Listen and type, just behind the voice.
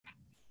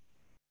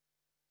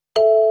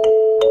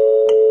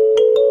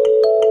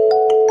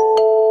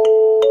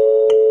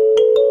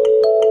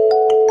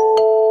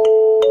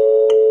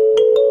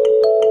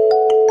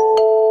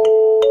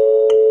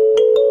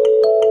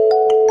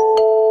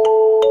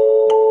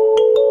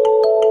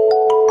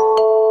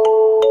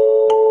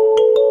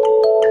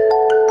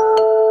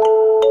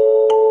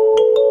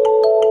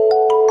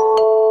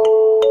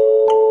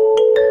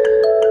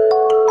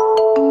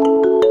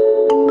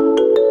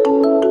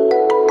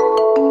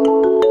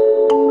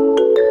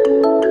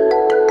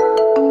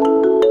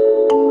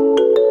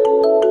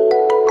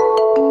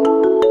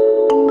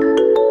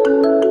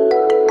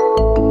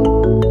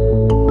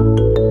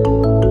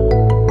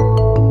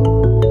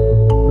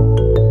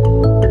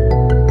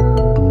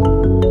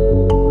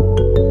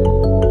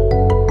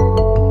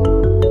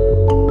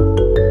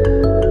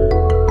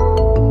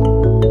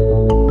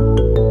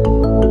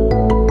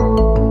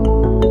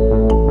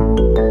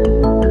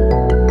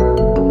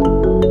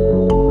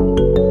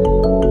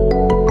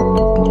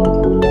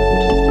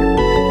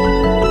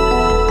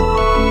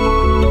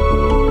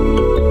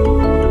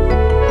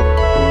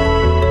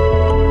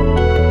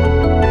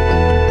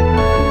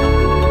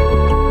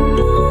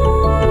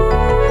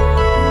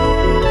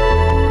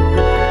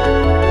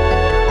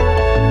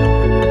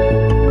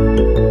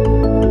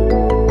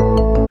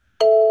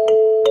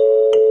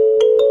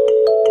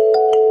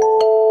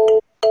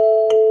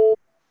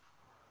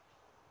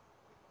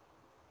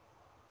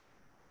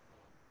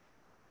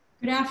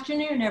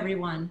afternoon,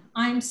 everyone.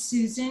 I'm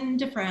Susan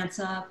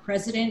DeFranza,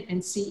 President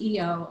and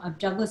CEO of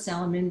Douglas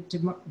Elliman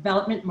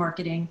Development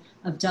Marketing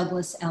of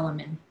Douglas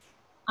Elliman.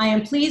 I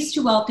am pleased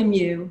to welcome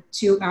you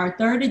to our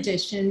third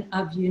edition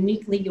of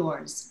Uniquely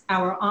Yours,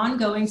 our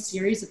ongoing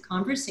series of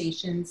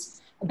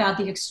conversations about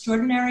the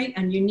extraordinary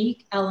and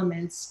unique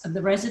elements of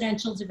the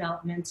residential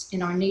developments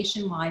in our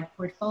nationwide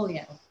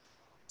portfolio.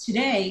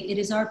 Today, it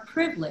is our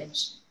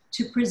privilege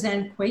to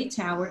present Quay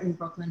Tower in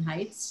Brooklyn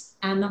Heights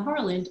and the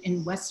Harland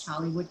in West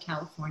Hollywood,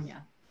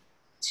 California.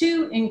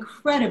 Two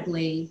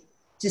incredibly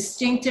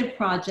distinctive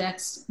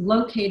projects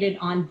located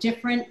on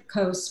different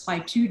coasts by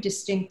two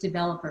distinct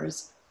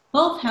developers,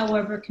 both,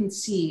 however,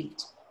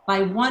 conceived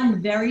by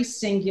one very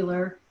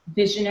singular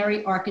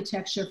visionary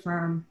architecture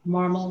firm,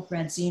 Marmol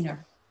Radziner.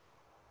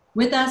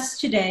 With us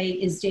today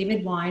is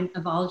David Wine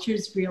of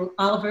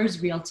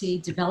Oliver's Realty,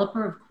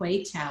 developer of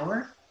Quay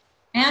Tower,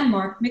 and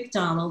Mark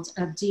McDonald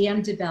of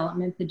DM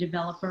Development, the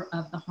developer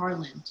of the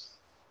Harland.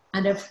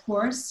 And of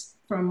course,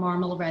 from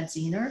Marmol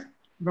Radziner,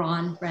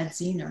 Ron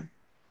Radziner.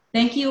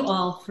 Thank you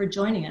all for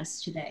joining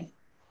us today.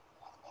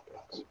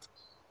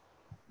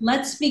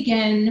 Let's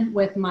begin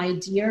with my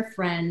dear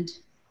friend,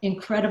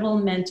 incredible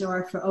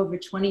mentor for over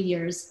 20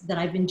 years that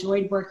I've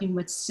enjoyed working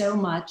with so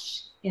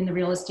much in the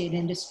real estate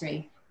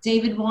industry.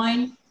 David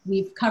Wine,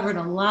 we've covered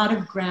a lot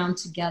of ground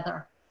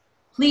together.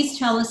 Please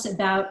tell us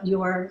about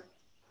your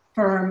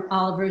firm,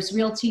 Oliver's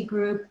Realty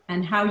Group,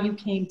 and how you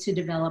came to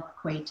develop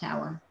Quay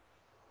Tower.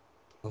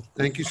 Well,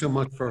 thank you so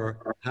much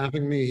for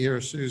having me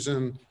here,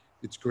 Susan.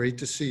 It's great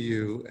to see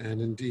you.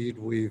 And indeed,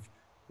 we've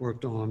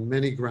worked on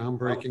many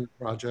groundbreaking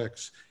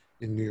projects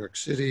in New York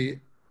City,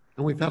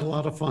 and we've had a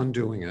lot of fun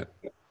doing it.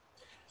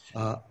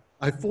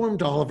 I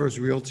formed Oliver's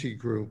Realty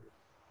Group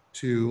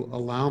to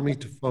allow me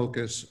to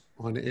focus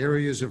on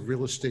areas of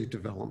real estate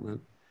development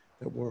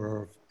that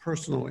were of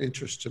personal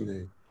interest to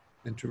me,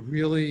 and to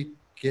really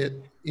get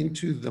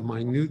into the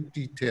minute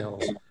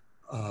details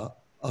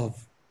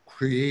of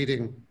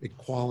creating a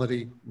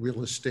quality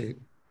real estate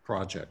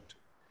project.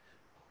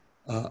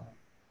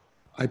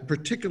 I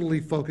particularly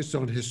focused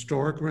on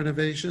historic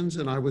renovations,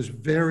 and I was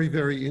very,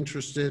 very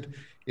interested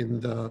in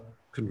the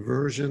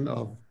conversion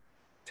of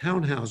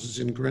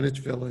townhouses in Greenwich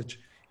Village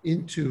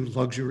into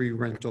luxury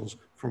rentals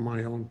for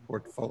my own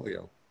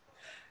portfolio.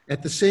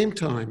 At the same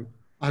time,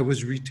 I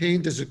was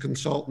retained as a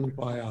consultant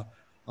by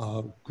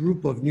a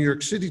group of New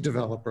York City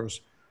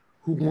developers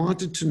who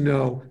wanted to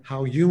know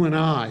how you and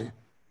I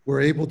were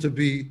able to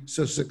be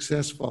so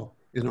successful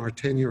in our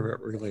tenure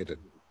at Related.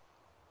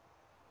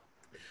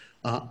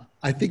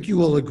 I think you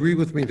will agree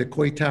with me that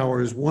Quay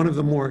Tower is one of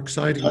the more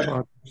exciting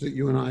projects that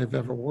you and I have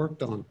ever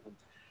worked on.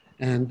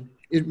 And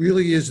it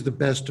really is the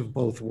best of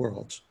both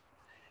worlds.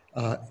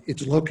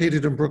 It's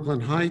located in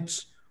Brooklyn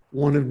Heights,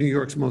 one of New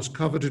York's most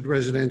coveted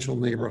residential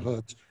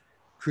neighborhoods,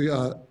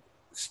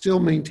 still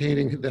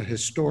maintaining the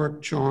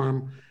historic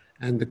charm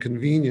and the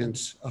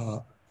convenience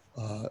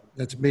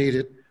that's made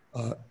it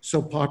so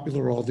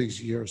popular all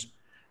these years.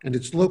 And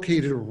it's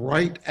located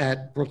right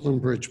at Brooklyn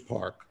Bridge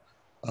Park.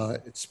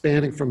 It's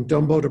spanning from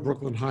Dumbo to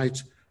Brooklyn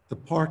Heights. The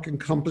park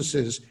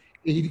encompasses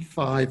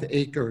 85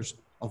 acres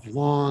of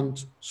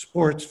lawns,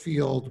 sports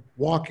field,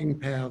 walking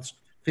paths,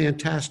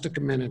 fantastic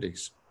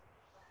amenities.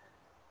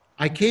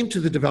 I came to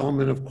the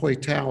development of Quay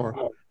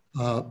Tower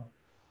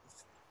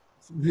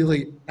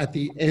really at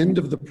the end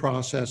of the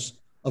process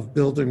of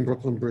building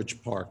Brooklyn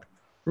Bridge Park.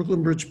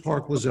 Brooklyn Bridge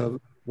Park was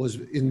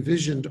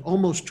envisioned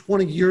almost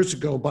 20 years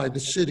ago by the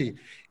city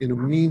in a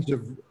means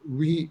of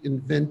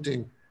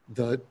reinventing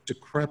the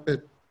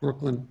decrepit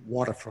Brooklyn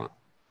waterfront.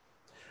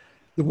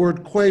 The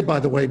word quay, by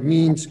the way,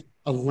 means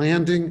a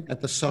landing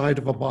at the side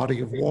of a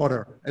body of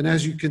water. And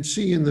as you can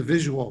see in the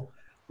visual,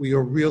 we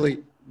are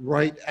really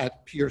right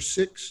at Pier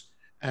 6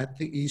 at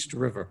the East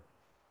River.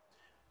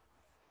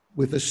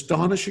 With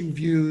astonishing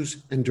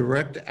views and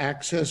direct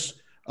access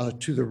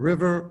to the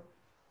river,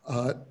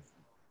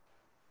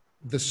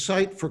 the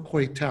site for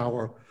Quay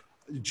Tower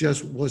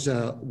just was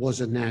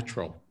a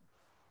natural.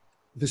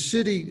 The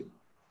city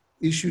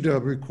issued a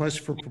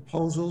request for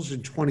proposals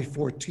in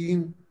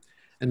 2014,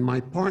 and my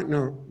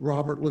partner,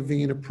 Robert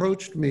Levine,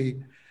 approached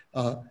me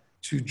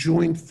to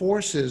join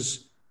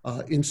forces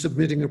in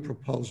submitting a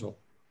proposal.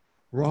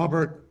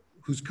 Robert,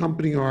 whose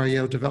company,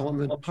 REO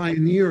Development,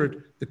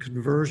 pioneered the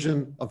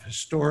conversion of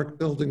historic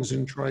buildings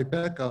in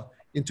Tribeca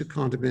into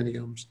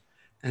condominiums.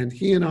 And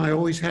he and I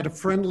always had a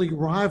friendly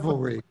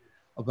rivalry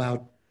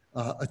about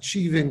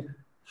achieving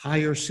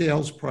higher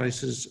sales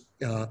prices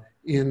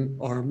in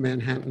our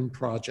Manhattan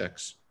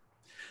projects.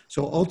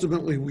 So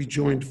ultimately we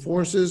joined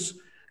forces,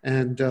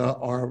 and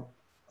our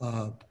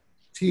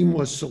team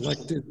was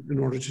selected in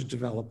order to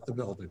develop the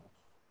building.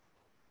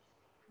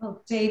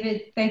 Well,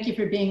 David, thank you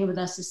for being with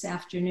us this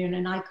afternoon,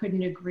 and I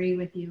couldn't agree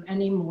with you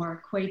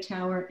anymore. Quay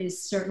Tower is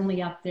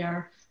certainly up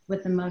there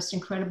with the most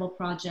incredible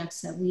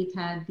projects that we've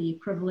had the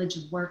privilege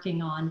of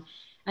working on.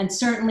 And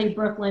certainly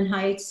Brooklyn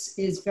Heights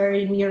is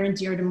very near and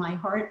dear to my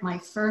heart. My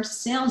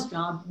first sales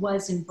job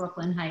was in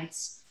Brooklyn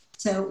Heights.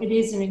 So it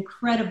is an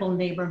incredible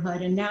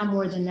neighborhood, and now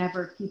more than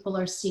ever, people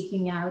are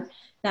seeking out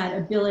that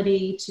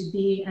ability to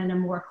be in a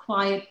more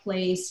quiet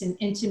place, an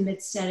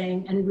intimate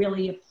setting, and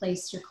really a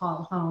place to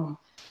call home.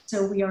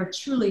 So we are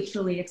truly,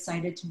 truly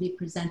excited to be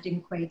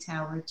presenting Quay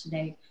Tower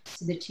today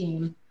to the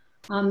team.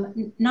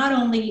 Not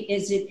only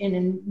is it in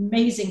an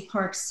amazing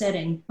park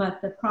setting,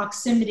 but the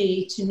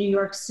proximity to New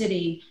York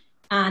City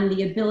and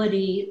the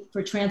ability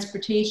for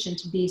transportation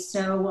to be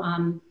so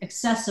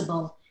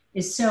accessible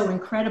is so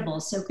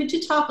incredible. So could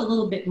you talk a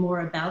little bit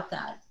more about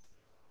that?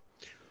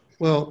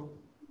 Well,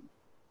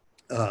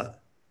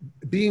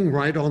 being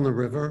right on the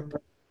river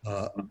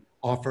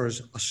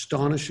offers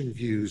astonishing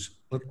views,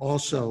 but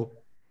also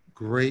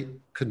great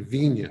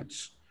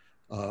convenience.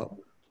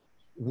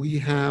 We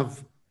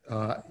have,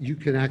 you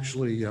can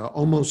actually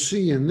almost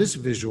see in this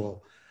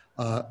visual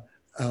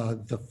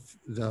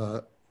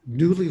the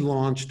newly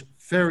launched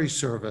ferry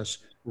service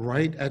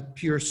right at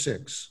Pier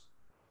 6,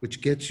 which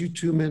gets you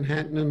to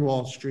Manhattan and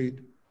Wall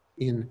Street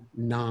in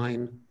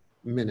 9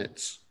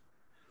 minutes.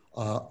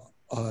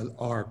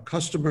 Our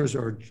customers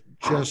are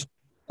just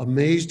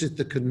amazed at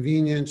the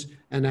convenience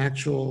and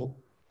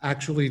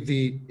actually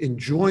the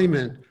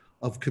enjoyment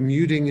of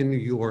commuting in New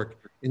York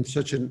in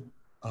such an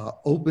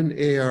open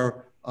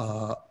air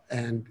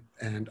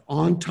and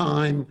on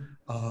time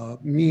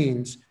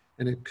means,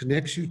 and it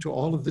connects you to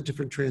all of the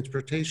different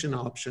transportation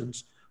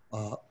options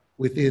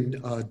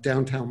within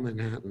downtown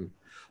Manhattan.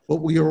 But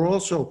we are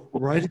also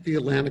right at the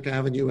Atlantic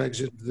Avenue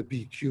exit of the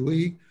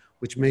BQE,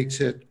 which makes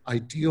it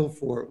ideal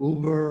for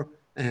Uber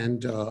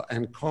and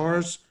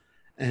cars.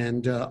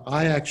 And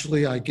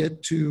I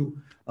get to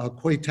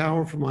Quay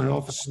Tower from my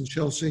office in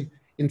Chelsea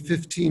in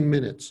 15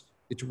 minutes.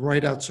 It's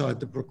right outside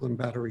the Brooklyn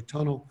Battery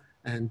Tunnel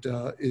and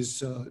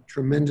is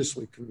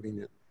tremendously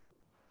convenient.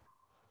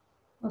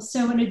 Well,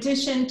 so in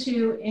addition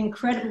to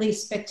incredibly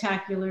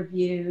spectacular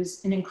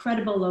views, an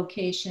incredible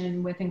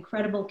location with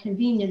incredible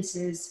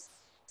conveniences,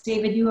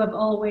 David, you have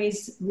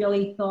always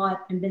really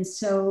thought and been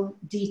so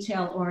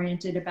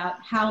detail-oriented about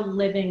how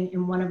living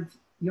in one of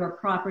your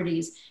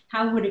properties,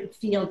 how would it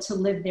feel to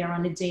live there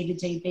on a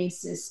day-to-day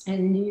basis?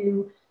 And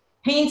you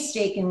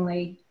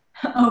painstakingly,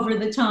 over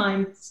the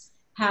time,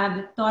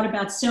 have thought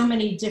about so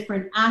many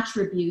different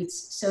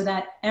attributes so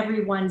that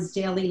everyone's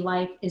daily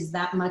life is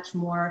that much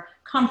more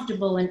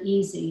comfortable and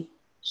easy.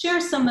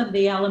 Share some of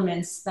the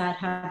elements that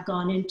have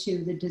gone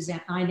into the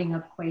designing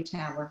of Quay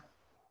Tower.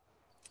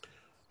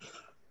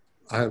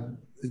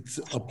 It's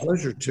a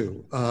pleasure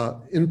to.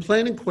 In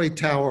planning Quay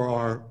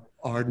Tower,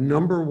 our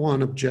number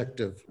one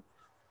objective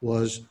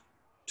was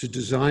to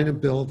design a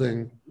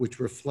building which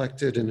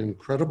reflected an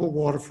incredible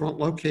waterfront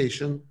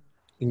location,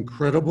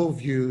 incredible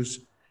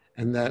views,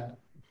 and that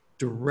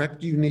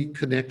direct, unique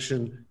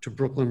connection to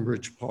Brooklyn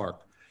Bridge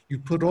Park. You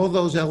put all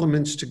those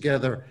elements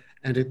together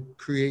and it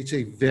creates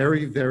a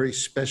very, very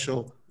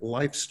special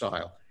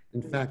lifestyle.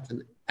 In fact,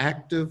 an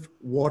active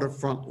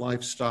waterfront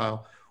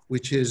lifestyle,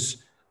 which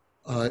is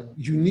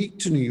unique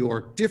to New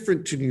York,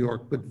 different to New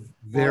York, but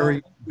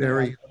very,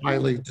 very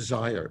highly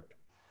desired.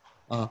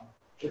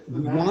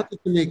 We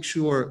wanted to make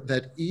sure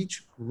that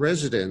each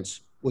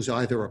residence was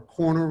either a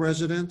corner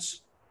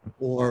residence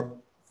or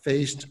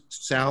faced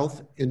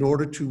south in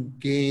order to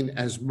gain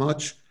as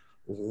much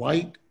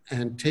light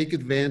and take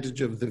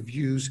advantage of the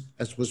views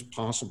as was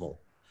possible.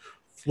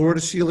 Floor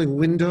to ceiling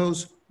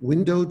windows,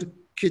 windowed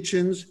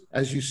kitchens,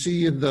 as you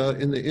see in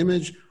the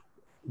image,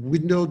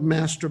 windowed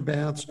master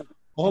baths.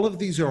 All of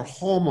these are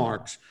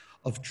hallmarks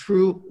of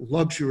true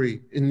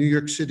luxury in New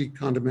York City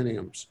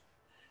condominiums.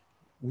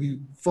 We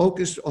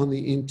focused on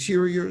the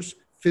interiors,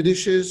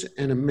 finishes,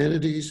 and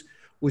amenities,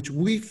 which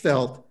we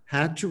felt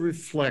had to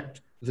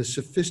reflect the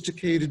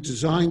sophisticated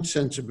design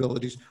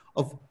sensibilities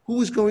of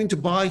who is going to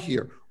buy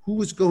here,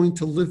 who is going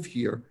to live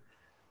here.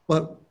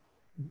 But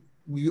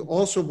we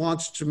also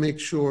wanted to make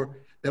sure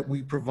that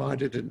we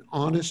provided an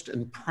honest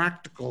and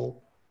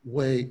practical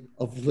way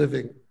of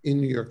living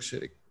in New York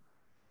City.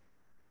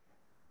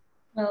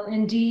 Well,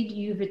 indeed,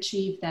 you've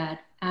achieved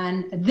that.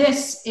 And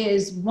this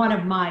is one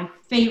of my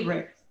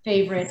favorite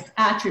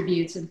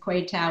attributes of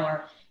Quay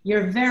Tower.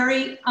 Your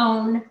very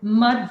own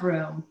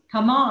mudroom.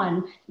 Come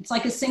on, it's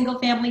like a single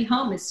family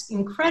home. It's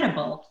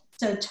incredible.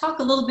 So talk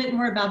a little bit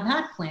more about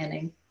that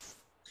planning.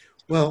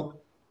 Well,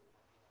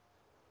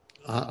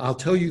 I'll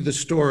tell you the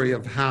story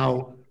of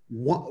how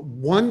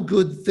one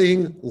good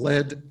thing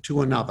led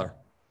to another.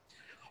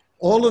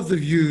 All of the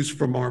views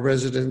from our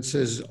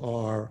residences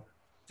are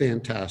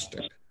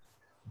fantastic,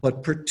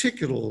 but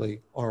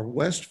particularly our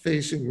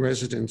west-facing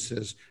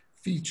residences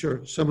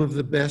feature some of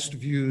the best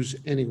views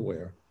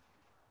anywhere.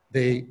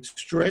 They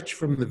stretch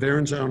from the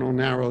Verrazano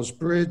Narrows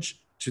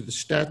Bridge to the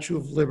Statue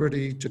of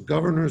Liberty, to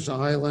Governor's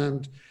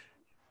Island,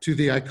 to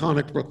the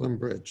iconic Brooklyn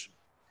Bridge.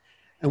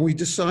 And we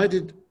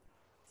decided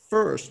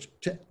first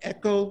to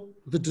echo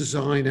the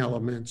design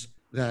elements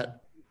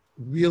that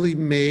really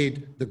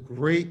made the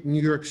great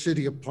New York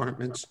City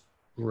apartments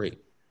great.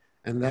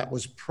 And that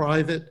was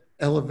private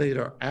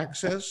elevator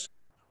access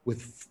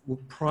with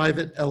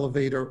private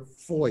elevator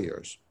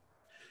foyers.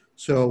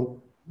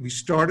 So We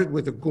started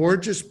with a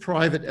gorgeous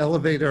private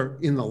elevator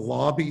in the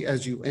lobby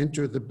as you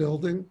enter the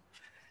building,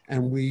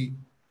 and we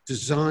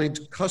designed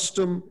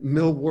custom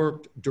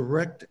millwork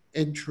direct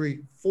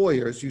entry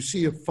foyers. You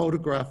see a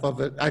photograph of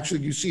it.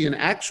 Actually, you see an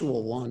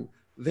actual one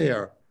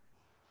there.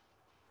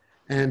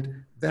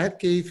 And that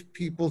gave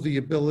people the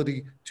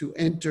ability to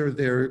enter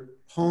their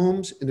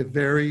homes in a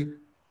very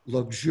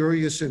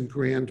luxurious and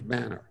grand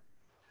manner.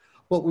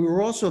 But we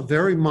were also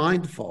very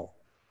mindful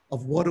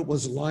of what it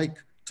was like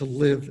to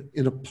live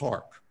in a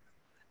park.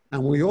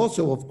 And we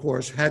also, of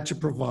course, had to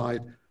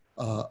provide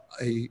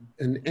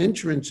an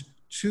entrance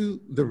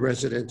to the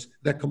residents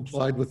that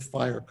complied with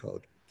fire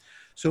code.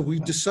 So we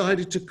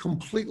decided to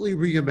completely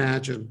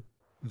reimagine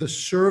the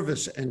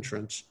service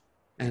entrance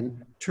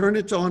and turn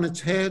it on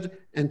its head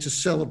and to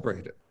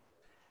celebrate it.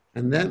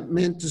 And that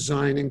meant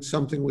designing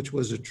something which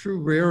was a true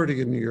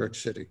rarity in New York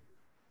City,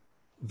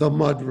 the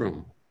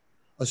mudroom,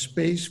 a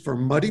space for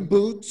muddy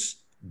boots,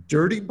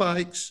 dirty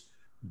bikes,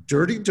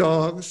 dirty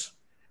dogs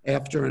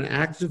after an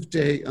active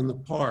day in the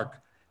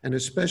park, and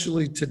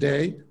especially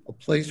today, a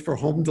place for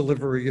home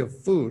delivery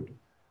of food.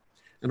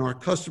 And our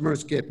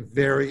customers get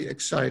very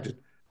excited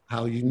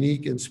how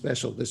unique and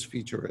special this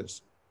feature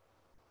is.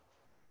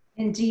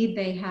 Indeed,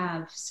 they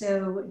have.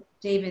 So,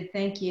 David,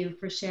 thank you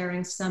for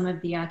sharing some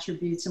of the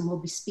attributes, and we'll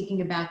be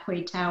speaking about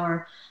Quay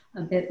Tower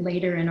a bit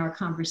later in our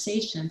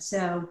conversation.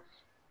 So,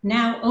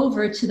 now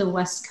over to the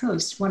West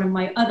Coast, one of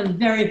my other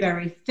very,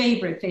 very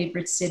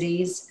favorite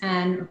cities,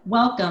 and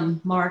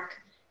welcome,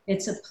 Mark.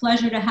 It's a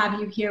pleasure to have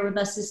you here with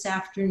us this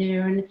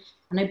afternoon.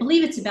 And I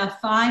believe it's about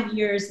 5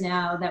 years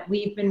now that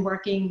we've been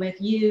working with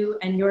you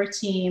and your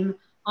team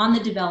on the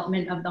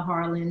development of the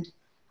Harland,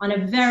 on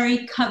a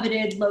very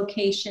coveted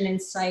location and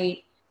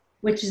site,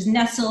 which is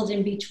nestled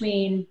in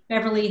between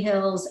Beverly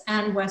Hills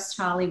and West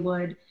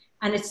Hollywood.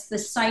 And it's the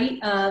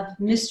site of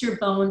Mr.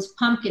 Bones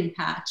Pumpkin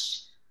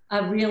Patch,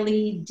 a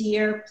really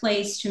dear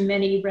place to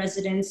many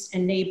residents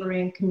and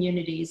neighboring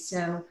communities.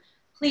 So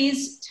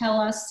please tell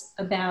us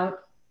about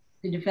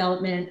the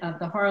development of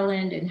the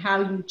Harland and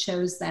how you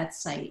chose that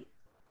site.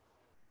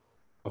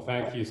 Well,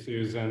 thank you,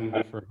 Susan,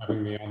 for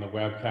having me on the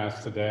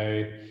webcast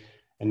today.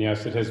 And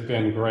yes, it has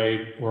been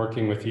great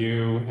working with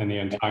you and the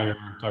entire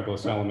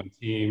Douglas Elliman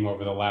team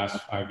over the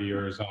last 5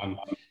 years on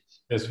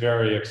this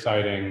very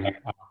exciting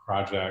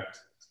project.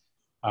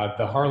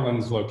 The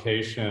Harland's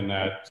location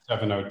at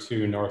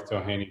 702 North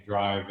Doheny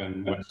Drive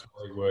in West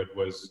Hollywood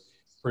was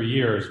for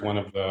years one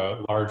of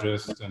the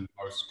largest and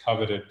most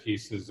coveted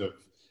pieces of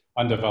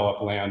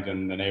undeveloped land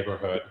in the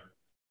neighborhood.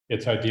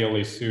 It's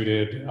ideally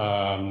suited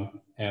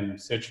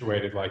and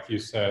situated, like you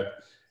said,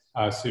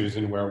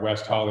 Susan, where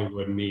West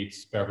Hollywood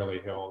meets Beverly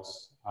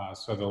Hills.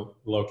 So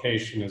the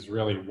location is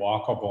really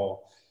walkable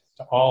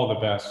to all the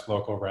best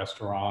local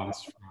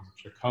restaurants, from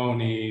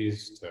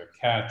Cicconi's to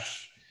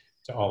Catch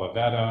to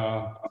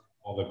Olivetta,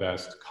 all the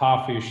best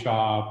coffee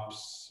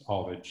shops,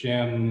 all the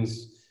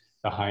gyms,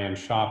 the high-end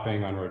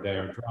shopping on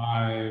Rodeo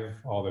Drive,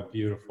 all the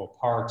beautiful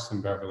parks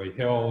in Beverly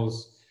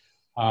Hills,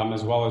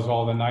 as well as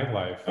all the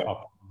nightlife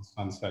up on the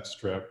Sunset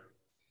Strip.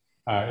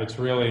 It's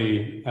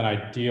really an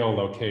ideal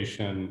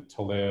location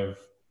to live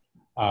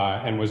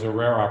and was a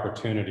rare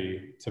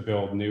opportunity to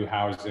build new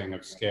housing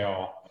of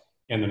scale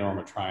in the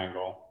Norma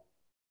Triangle.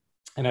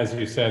 And as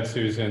you said,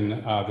 Susan,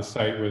 the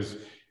site was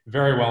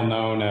very well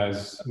known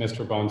as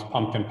Mr. Bones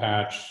Pumpkin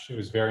Patch. It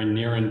was very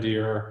near and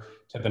dear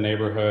to the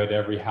neighborhood.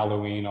 Every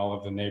Halloween, all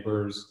of the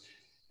neighbors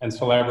and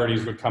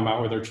celebrities would come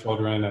out with their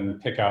children and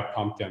pick out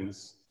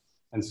pumpkins.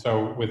 And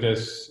so with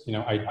this,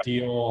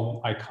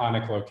 ideal,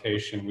 iconic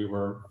location, we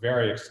were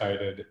very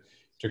excited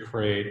to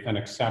create an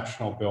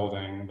exceptional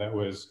building that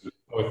was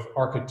both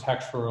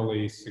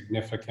architecturally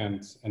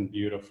significant and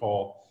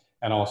beautiful,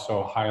 and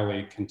also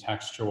highly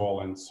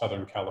contextual and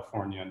Southern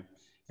Californian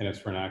in its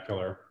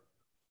vernacular.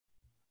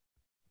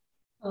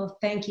 Well,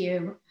 thank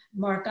you,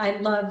 Mark. I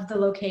love the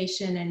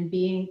location, and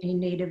being a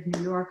native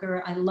New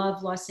Yorker, I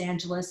love Los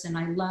Angeles and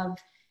I love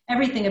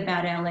everything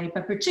about LA,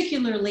 but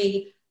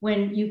particularly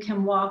when you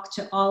can walk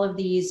to all of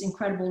these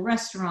incredible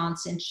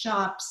restaurants and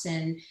shops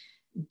and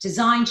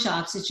design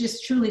shops. It's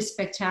just truly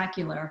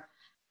spectacular.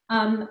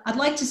 I'd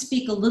like to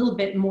speak a little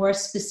bit more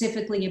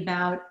specifically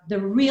about the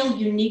real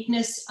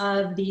uniqueness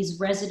of these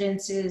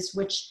residences,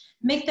 which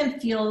make them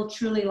feel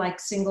truly like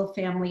single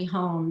family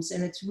homes.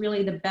 And it's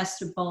really the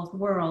best of both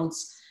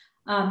worlds.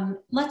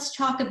 Let's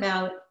talk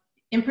about,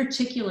 in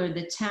particular,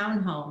 the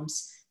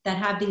townhomes that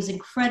have these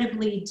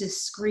incredibly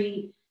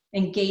discreet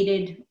and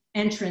gated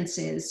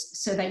entrances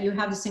so that you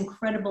have this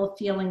incredible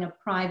feeling of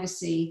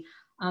privacy.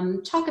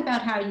 Talk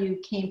about how you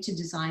came to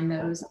design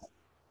those.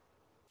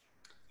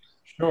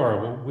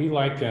 Sure. Well, we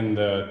liken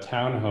the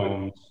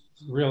townhomes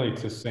really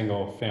to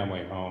single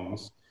family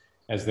homes,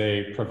 as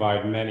they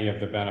provide many of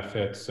the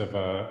benefits of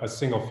a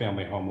single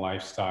family home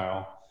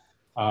lifestyle,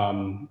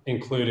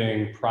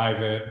 including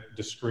private,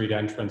 discreet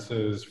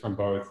entrances from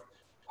both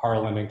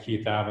Harlan and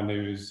Keith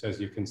Avenues.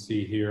 As you can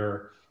see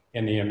here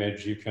in the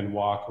image, you can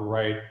walk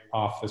right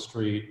off the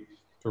street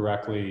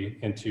directly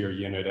into your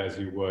unit as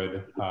you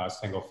would a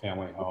single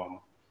family home.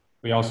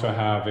 We also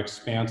have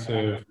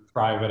expansive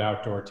private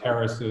outdoor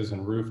terraces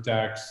and roof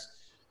decks.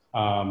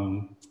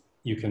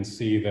 You can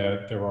see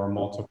that there are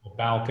multiple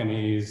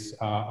balconies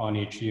on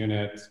each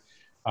unit.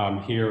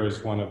 Here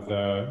is one of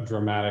the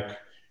dramatic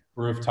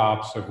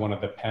rooftops of one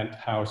of the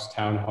penthouse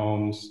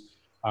townhomes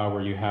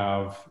where you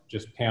have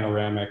just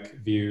panoramic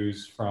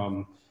views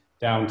from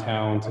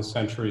downtown to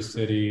Century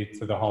City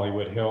to the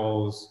Hollywood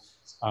Hills,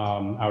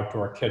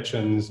 outdoor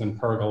kitchens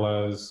and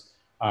pergolas,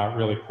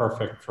 really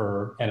perfect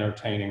for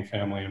entertaining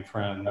family and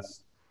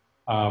friends.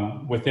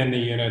 Within the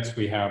units,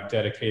 we have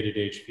dedicated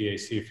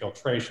HVAC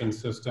filtration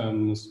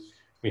systems.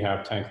 We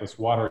have tankless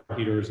water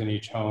heaters in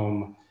each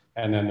home.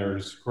 And then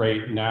there's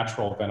great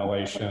natural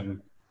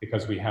ventilation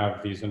because we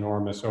have these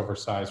enormous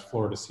oversized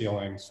floor to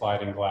ceiling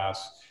sliding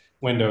glass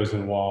windows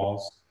and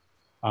walls.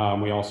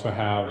 We also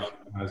have,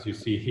 as you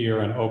see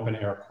here, an open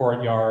air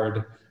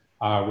courtyard,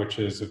 which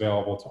is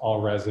available to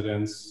all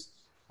residents.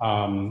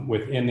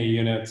 Within the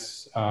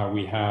units,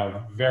 we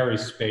have very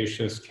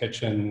spacious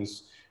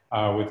kitchens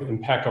with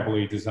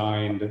impeccably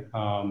designed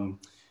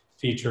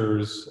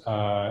features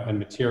and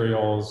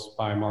materials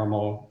by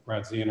Marmol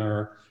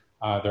Radziner.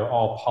 They're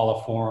all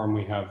polyform.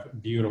 We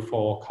have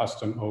beautiful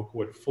custom oak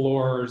wood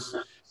floors,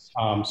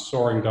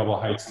 soaring double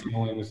height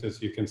ceilings,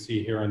 as you can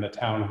see here in the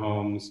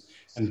townhomes,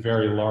 and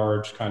very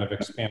large kind of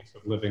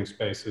expansive living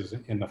spaces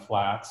in the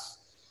flats.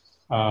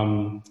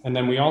 And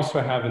then we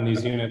also have in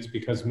these units,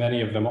 because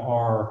many of them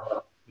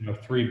are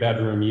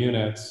 3-bedroom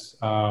units,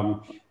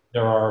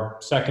 there are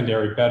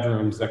secondary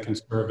bedrooms that can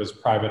serve as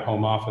private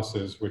home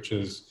offices, which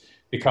has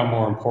become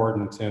more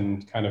important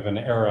in kind of an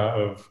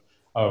era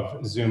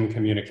of Zoom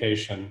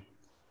communication.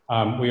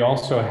 We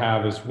also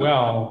have as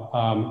well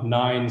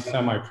 9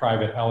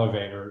 semi-private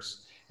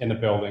elevators in the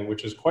building,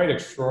 which is quite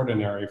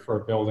extraordinary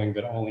for a building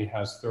that only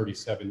has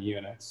 37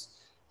 units.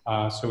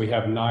 So we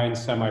have 9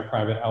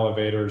 semi-private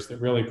elevators that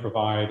really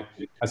provide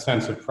a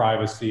sense of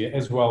privacy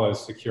as well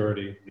as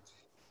security.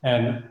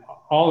 And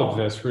all of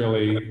this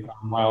really,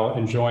 while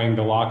enjoying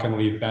the lock and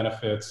leave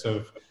benefits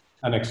of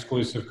an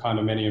exclusive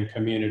condominium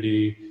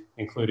community,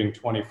 including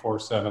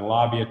 24/7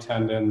 lobby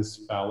attendance,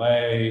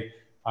 valet.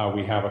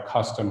 We have a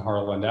custom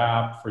Heartland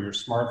app for your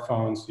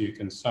smartphone so you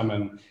can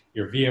summon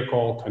your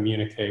vehicle,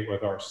 communicate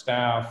with our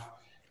staff.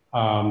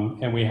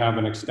 And we have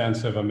an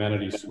extensive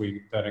amenity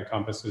suite that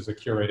encompasses a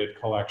curated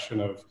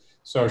collection of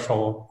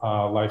social,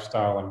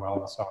 lifestyle, and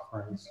wellness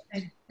offerings.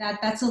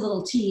 That's a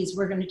little tease.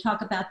 We're going to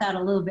talk about that a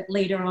little bit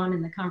later on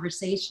in the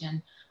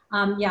conversation.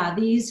 Yeah,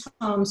 these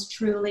homes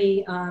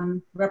truly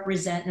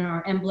represent and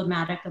are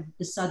emblematic of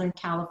the Southern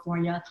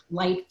California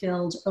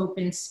light-filled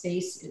open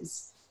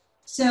spaces.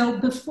 So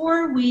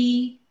before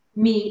we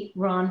meet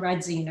Ron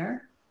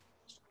Radziner,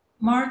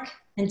 Mark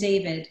and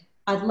David,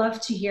 I'd love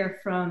to hear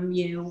from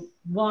you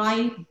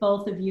why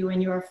both of you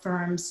and your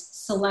firms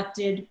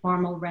selected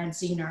Marmol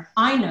Radziner.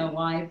 I know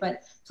why,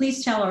 but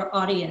please tell our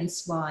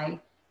audience why.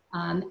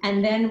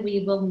 And then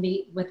we will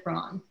meet with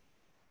Ron.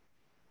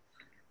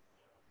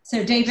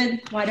 So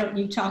David, why don't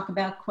you talk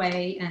about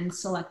Quay and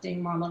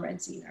selecting Marmol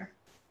Radziner?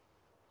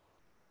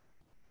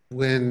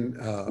 When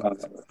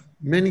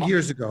many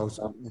years ago,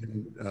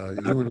 when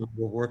you and I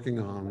were working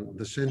on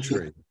the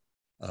Century,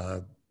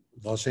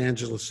 Los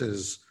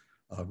Angeles's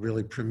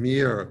really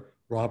premier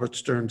Robert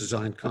Stern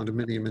designed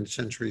condominium in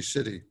Century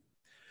City,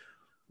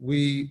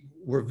 we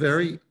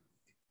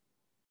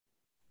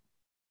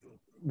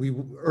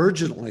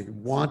urgently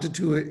wanted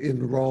to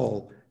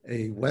enroll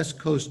a West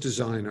Coast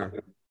designer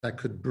that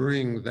could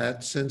bring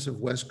that sense of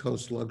West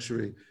Coast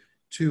luxury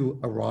to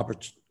a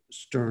Robert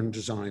Stern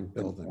designed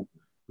building.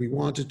 We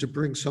wanted to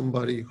bring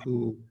somebody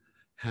who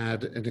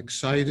had an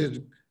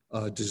excited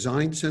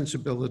design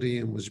sensibility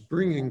and was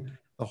bringing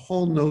the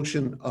whole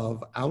notion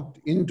of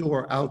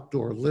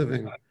indoor-outdoor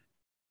living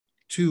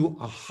to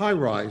a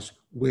high-rise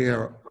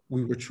where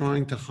we were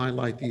trying to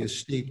highlight the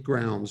estate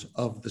grounds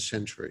of the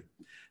Century.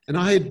 And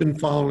I had been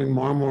following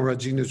Marmol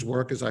Radziner's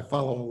work, as I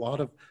follow a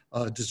lot of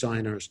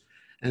designers,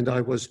 and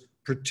I was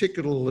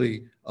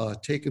particularly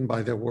taken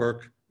by their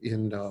work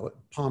in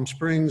Palm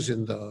Springs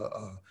in the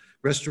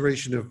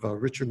restoration of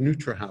Richard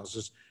Neutra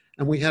houses.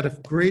 And we had a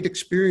great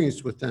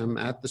experience with them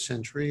at the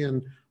Century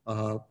and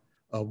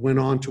went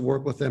on to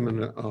work with them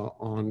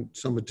on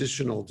some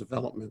additional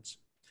developments.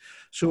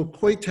 So at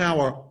Quay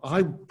Tower,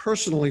 I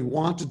personally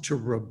wanted to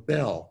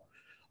rebel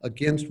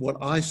against what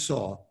I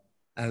saw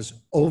as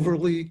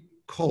overly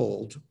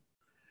cold,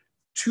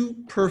 too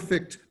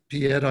perfect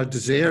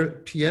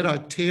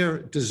pied-à-terre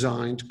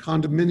designed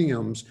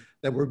condominiums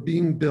that were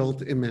being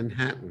built in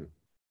Manhattan.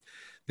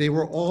 They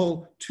were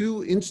all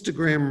too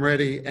Instagram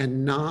ready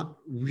and not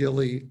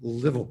really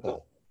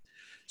livable.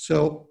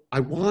 So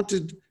I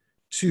wanted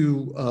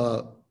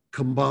to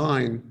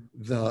combine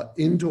the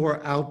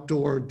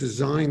indoor-outdoor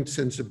design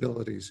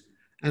sensibilities,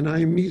 and I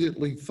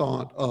immediately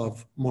thought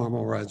of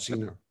Marmol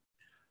Radziner.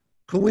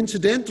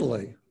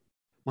 Coincidentally,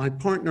 my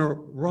partner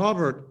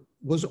Robert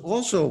was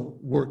also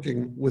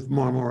working with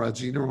Marmol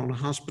Radziner on a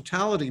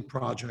hospitality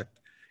project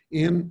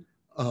in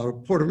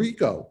Puerto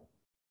Rico.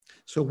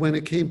 So when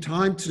it came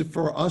time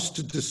for us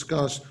to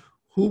discuss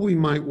who we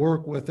might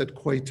work with at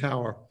Quay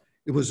Tower,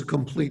 it was a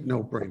complete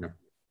no-brainer.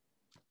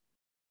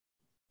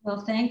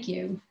 Well, thank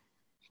you.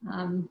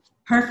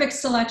 Perfect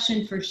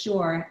selection for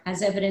sure,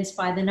 as evidenced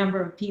by the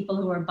number of people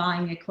who are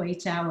buying at Quay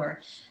Tower.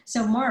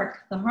 So Mark,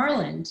 the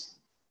Harland.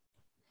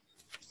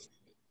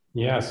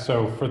 Yeah,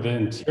 so for the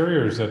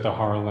interiors at the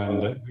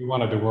Harland, we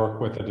wanted to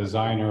work with a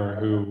designer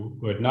who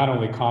would not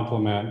only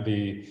complement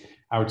the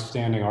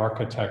outstanding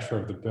architecture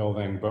of the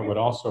building, but would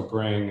also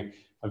bring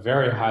a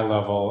very high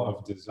level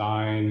of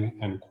design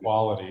and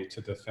quality to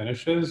the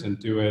finishes and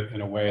do it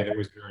in a way that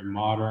was very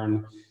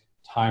modern,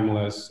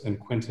 timeless, and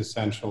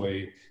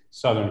quintessentially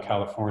Southern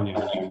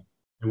California.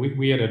 And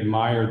we had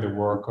admired the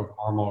work of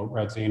Marmol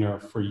Radziner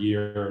for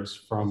years,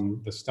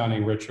 from the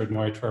stunning Richard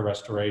Neutra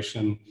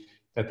restoration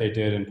that they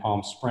did in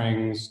Palm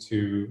Springs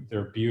to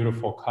their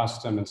beautiful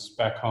custom and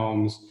spec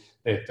homes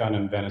they've done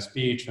in Venice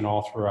Beach and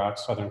all throughout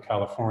Southern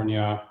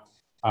California,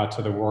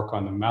 to the work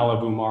on the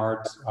Malibu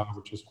Mart,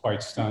 which is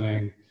quite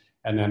stunning,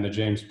 and then the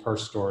James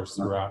Perse stores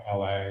throughout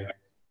LA.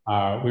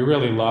 We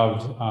really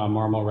loved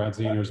Marmol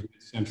Radziner's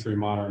mid-century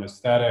modern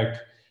aesthetic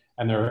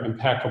and their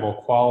impeccable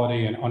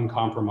quality and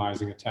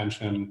uncompromising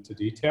attention to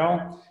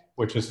detail,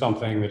 which is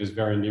something that is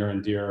very near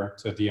and dear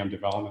to DM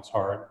Development's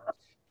heart.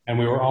 And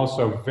we were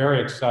also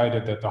very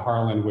excited that the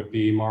Harland would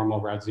be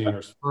Marmol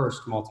Radziner's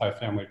first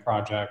multifamily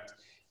project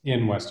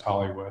in West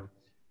Hollywood.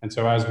 And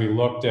so as we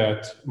looked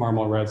at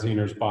Marmol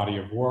Radziner's body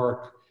of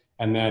work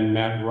and then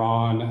met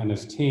Ron and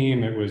his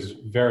team, it was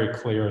very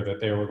clear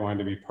that they were going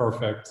to be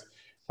perfect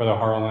for the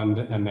Harland,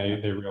 and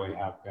they really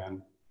have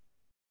been.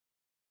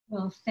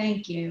 Well,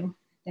 thank you.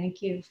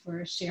 Thank you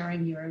for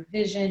sharing your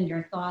vision,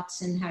 your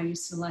thoughts, and how you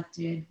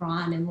selected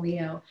Ron and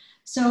Leo.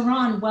 So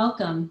Ron,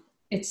 welcome.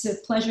 It's a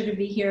pleasure to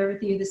be here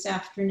with you this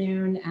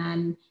afternoon.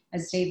 And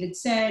as David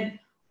said,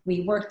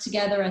 we worked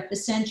together at the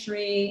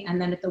Century and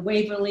then at the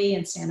Waverly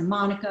and Santa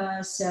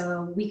Monica.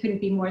 So we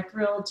couldn't be more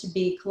thrilled to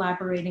be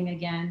collaborating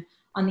again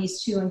on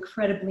these two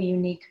incredibly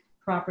unique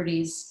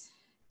properties.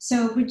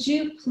 So would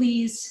you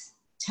please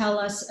tell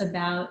us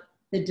about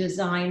the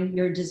design,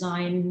 your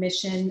design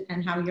mission,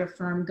 and how your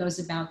firm goes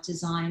about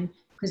design?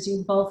 Because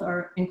you both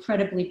are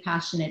incredibly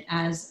passionate,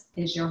 as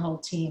is your whole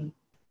team.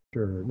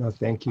 Sure. No,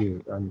 thank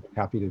you. I'm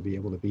happy to be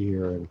able to be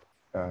here, and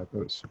it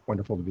was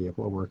wonderful to be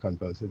able to work on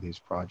both of these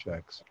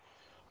projects.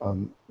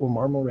 Well,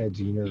 Marmol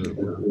Radziner,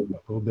 we're a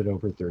little bit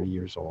over 30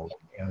 years old,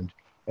 and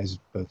as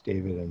both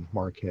David and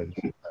Mark have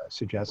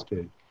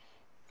suggested,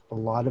 a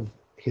lot of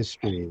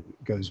history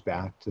goes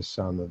back to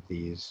some of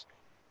these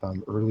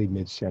early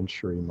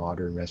mid-century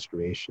modern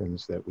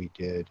restorations that we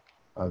did,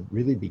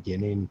 really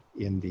beginning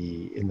in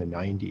the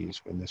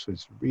 90s when this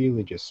was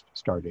really just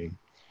starting.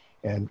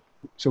 And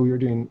so we were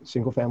doing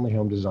single-family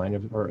home design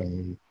of our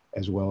own,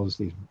 as well as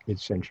these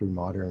mid-century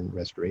modern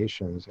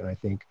restorations. And I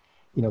think,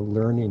 you know,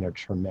 learning a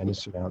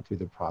tremendous amount through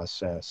the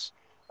process,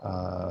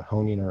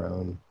 honing our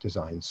own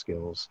design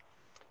skills.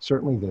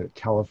 Certainly the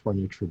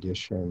California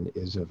tradition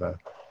is of a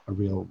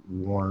real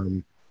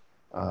warm,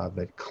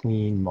 but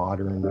clean,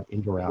 modern,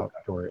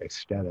 indoor-outdoor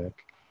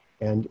aesthetic.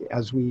 And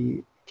as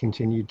we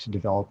continued to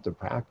develop the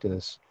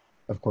practice,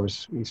 of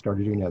course, we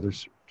started doing other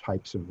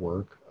types of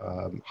work,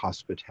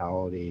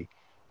 hospitality,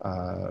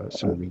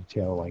 some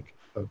retail, like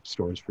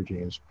stores for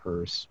James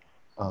Perse,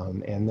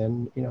 and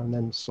then, you know, and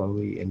then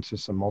slowly into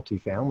some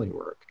multifamily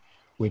work,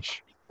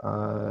 which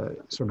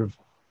sort of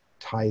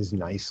ties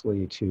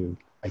nicely to,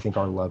 I think,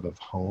 our love of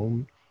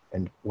home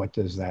and what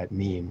does that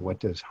mean? What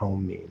does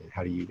home mean? And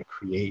how do you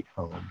create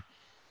home?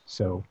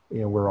 So,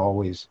 you know, we're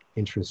always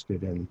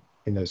interested in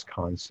those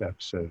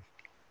concepts of,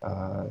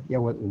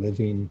 what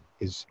living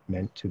is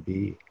meant to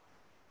be.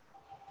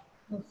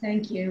 Well,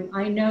 thank you.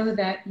 I know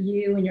that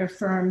you and your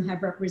firm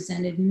have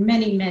represented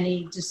many,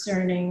 many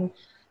discerning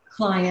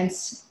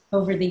clients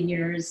over the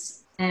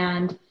years.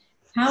 And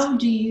how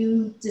do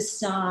you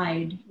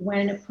decide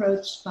when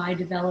approached by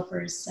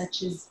developers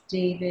such as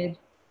David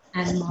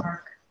and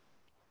Mark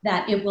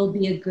that it will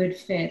be a good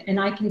fit? And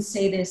I can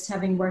say this,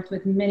 having worked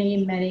with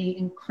many, many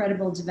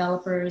incredible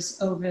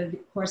developers over the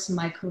course of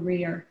my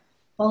career.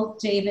 Both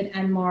David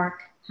and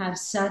Mark have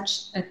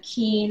such a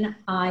keen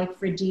eye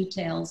for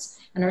details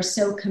and are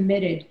so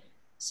committed.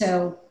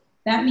 So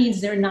that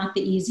means they're not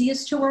the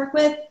easiest to work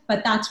with,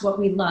 but that's what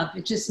we love.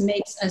 It just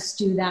makes us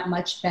do that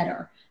much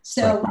better.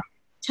 So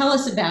tell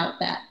us about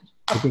that.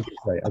 I think that's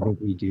right. I think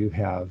we do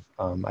have,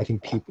 I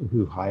think people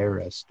who hire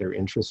us, they're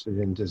interested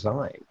in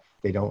design.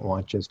 They don't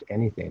want just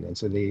anything. And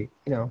so they,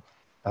 you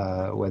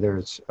know, whether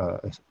it's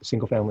a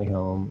single family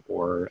home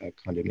or a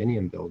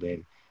condominium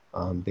building,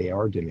 they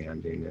are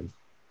demanding. And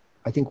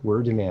I think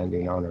we're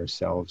demanding on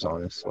ourselves,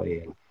 honestly,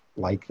 and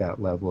like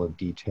that level of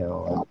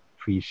detail and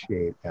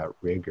appreciate that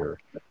rigor.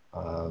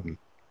 So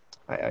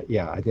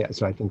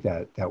I think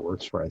that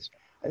works for us.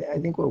 I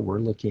think what we're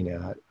looking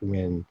at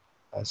when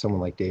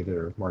someone like David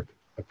or Mark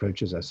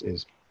approaches us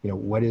is, you know,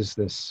 what is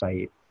this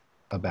site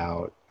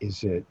about?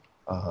 Is it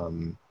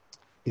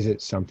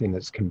something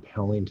that's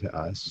compelling to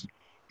us?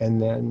 And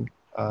then,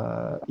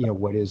 you know,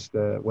 what is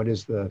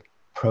the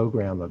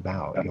program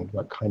about? You know,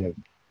 what kind of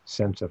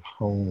sense of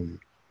home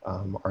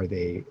are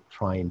they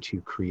trying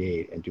to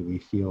create? And do we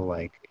feel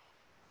like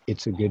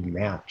it's a good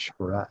match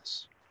for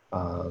us?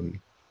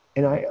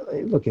 And I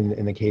look,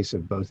 in the case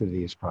of both of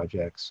these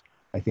projects,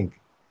 I think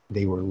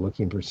they were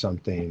looking for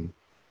something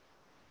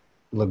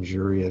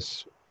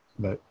luxurious,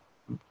 but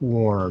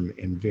warm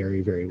and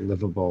very, very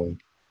livable,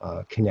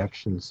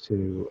 connections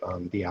to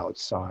the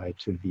outside,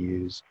 to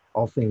views,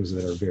 all things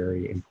that are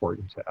very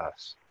important to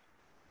us.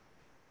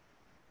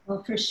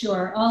 Well, for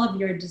sure. All of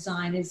your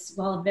design is,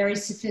 while very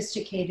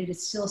sophisticated,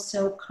 it's still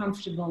so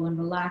comfortable and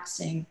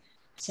relaxing.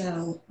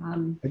 So, I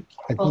think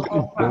the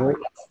goal,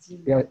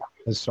 yeah,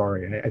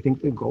 sorry, I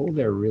think the goal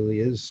there really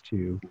is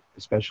to,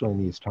 especially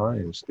in these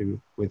times,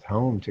 with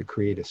home, to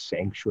create a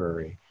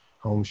sanctuary.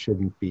 Home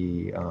shouldn't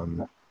be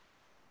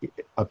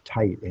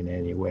uptight in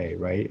any way,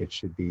 right? It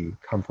should be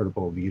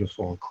comfortable,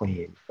 beautiful, and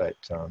clean, but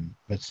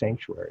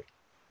sanctuary.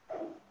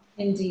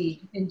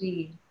 Indeed,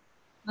 indeed.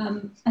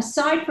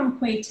 Aside from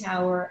Quay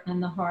Tower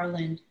and the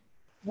Harland,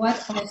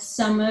 what are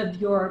some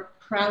of your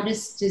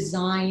proudest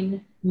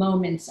design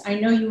moments? I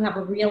know you have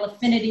a real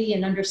affinity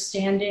and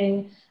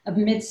understanding of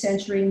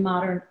mid-century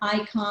modern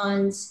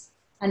icons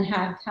and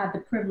have had the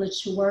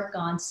privilege to work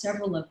on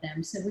several of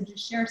them. So would you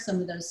share some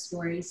of those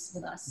stories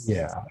with us?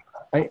 Yeah,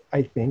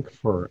 I think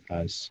for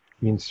us,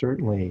 I mean,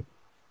 certainly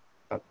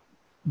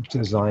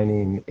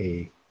designing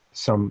a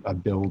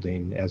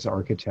building as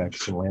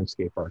architects and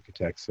landscape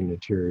architects and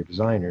interior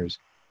designers,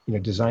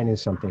 designing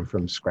something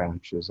from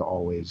scratch is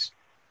always,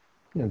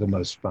 the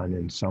most fun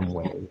in some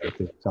way. Like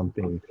there's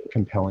something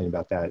compelling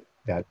about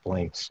that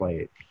blank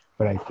slate.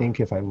 But I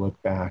think if I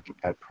look back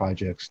at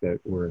projects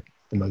that were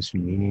the most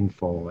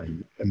meaningful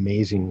and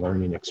amazing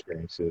learning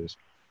experiences,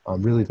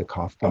 really the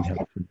Kofkin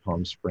House in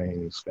Palm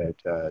Springs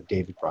that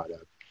David brought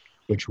up,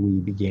 which we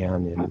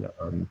began in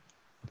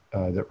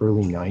the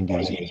early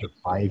 90s. It was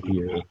a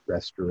 5-year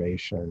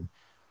restoration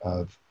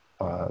of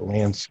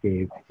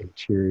landscape,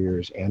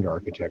 interiors, and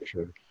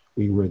architecture.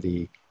 We were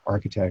the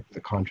architect,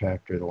 the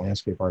contractor, the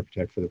landscape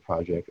architect for the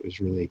project. It was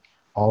really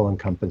all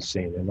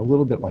encompassing and a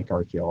little bit like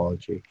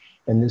archaeology.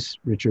 And this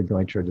Richard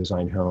Neutra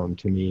design home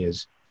to me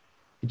is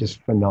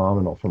just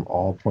phenomenal from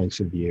all points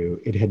of view.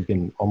 It had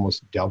been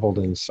almost doubled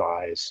in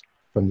size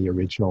from the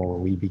original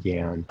when we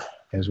began,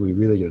 as we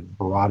really just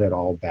brought it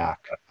all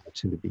back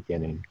to the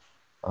beginning.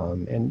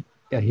 And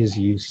his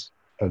use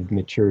of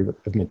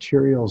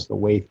materials, the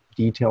way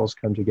details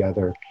come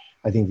together,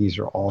 I think these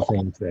are all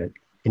things that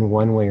in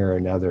one way or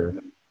another,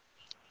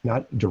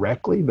 not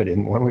directly, but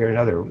in one way or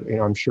another,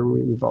 I'm sure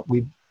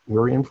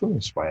we're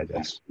influenced by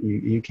this.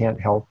 You can't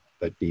help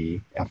but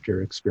be,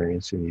 after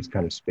experiencing these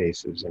kind of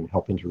spaces and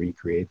helping to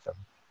recreate them.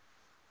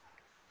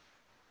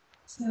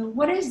 So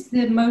what is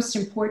the most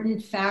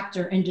important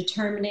factor in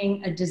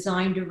determining a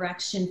design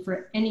direction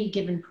for any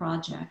given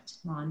project,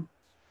 Ron?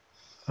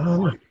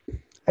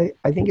 I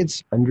think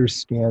it's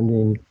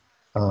understanding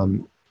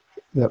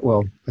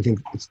I think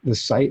it's the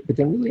site, but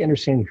then really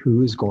understanding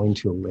who is going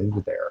to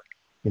live there.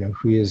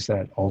 Who is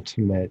that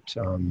ultimate,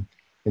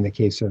 in the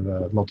case of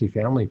a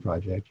multifamily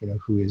project,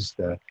 who is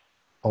the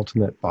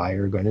ultimate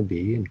buyer going to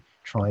be, and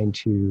trying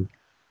to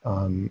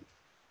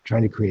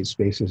create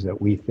spaces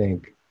that we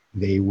think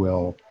they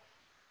will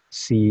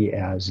see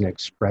as an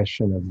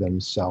expression of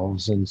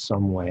themselves in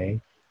some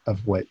way,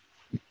 of what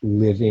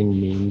living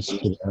means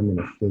to them in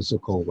a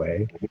physical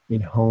way. I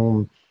mean,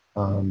 home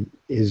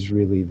is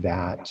really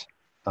that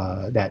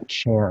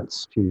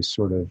chance to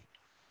sort of,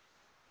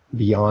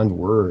 beyond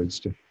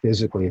words, to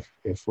physically,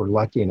 if we're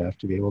lucky enough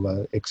to be able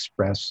to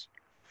express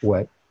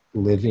what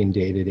living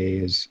day to day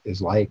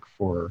is like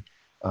for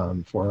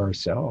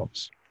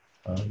ourselves.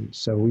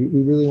 So we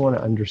really want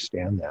to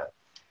understand that.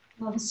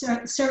 Well,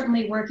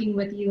 certainly working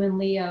with you and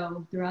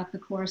Leo throughout the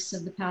course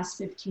of the past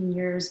 15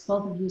 years,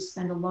 both of you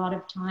spend a lot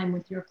of time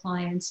with your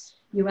clients.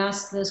 You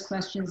ask those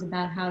questions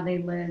about how they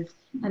live,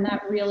 and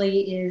that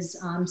really is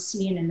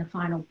seen in the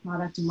final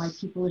product and why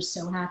people are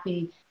so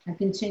happy and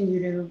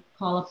continue to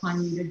call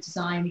upon you to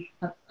design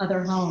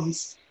other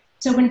homes.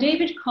 So when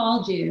David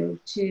called you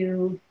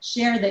to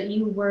share that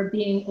you were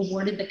being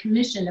awarded the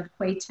commission of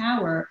Quay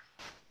Tower,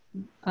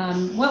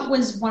 what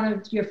was one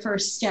of your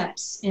first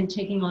steps in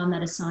taking on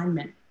that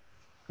assignment?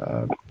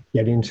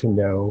 Getting to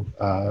know,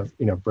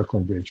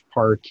 Brooklyn Bridge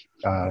Park,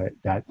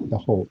 that the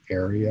whole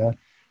area,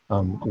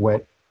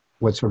 what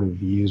sort of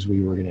views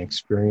we were going to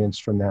experience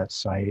from that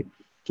site,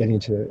 getting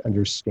to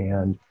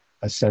understand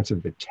a sense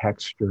of the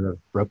texture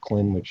of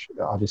Brooklyn, which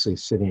obviously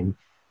is sitting,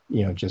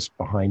 just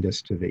behind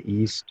us to the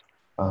east.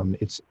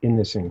 It's in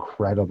this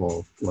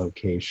incredible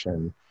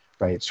location,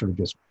 right? It's sort of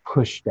just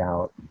pushed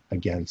out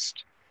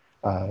against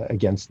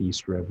the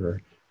East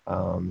River.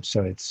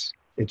 So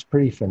it's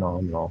pretty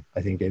phenomenal,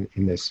 I think,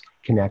 in this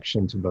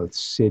connection to both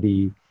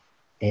city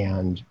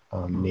and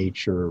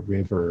nature,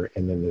 river,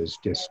 and then those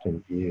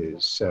distant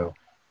views. So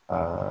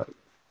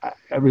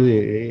I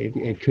really,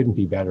 it couldn't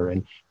be better.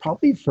 And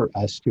probably for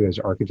us too, as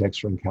architects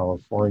from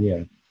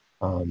California,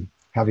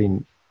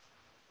 having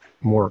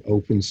more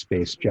open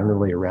space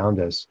generally around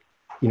us,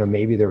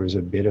 maybe there was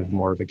a bit of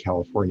more of a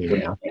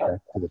Californian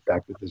aspect to the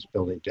fact that this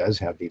building does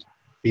have these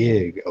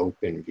big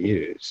open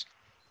views,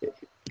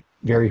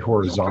 very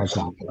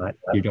horizontal.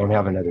 You don't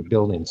have another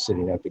building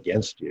sitting up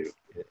against you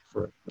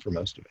for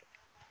most of it.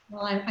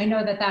 Well, I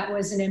know that that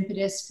was an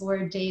impetus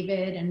for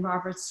David and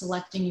Robert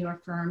selecting your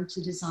firm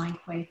to design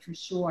Quay for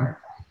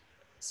sure.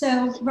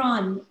 So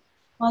Ron,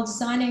 while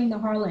designing the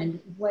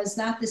Harlan, was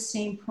that the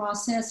same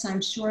process?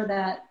 I'm sure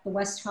that the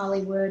West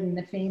Hollywood and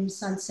the famed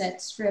Sunset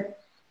Strip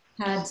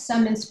had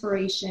some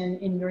inspiration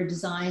in your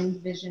design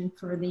vision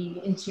for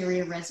the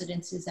interior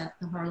residences at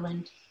the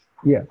Harlan.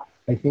 Yeah,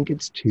 I think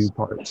it's two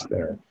parts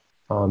there.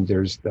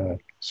 There's the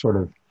sort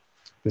of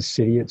the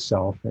city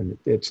itself and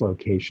its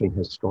location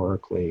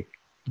historically.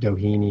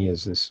 Doheny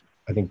is this,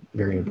 I think,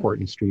 very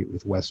important street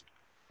with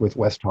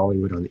West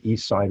Hollywood on the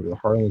east side where the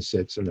Harlan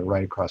sits, and then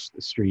right across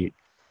the street,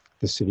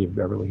 the city of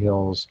Beverly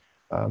Hills,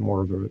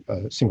 more of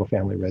a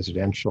single-family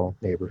residential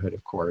neighborhood,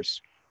 of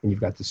course. And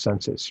you've got the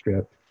Sunset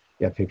Strip,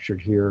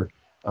 pictured here,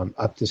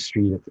 up the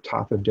street at the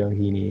top of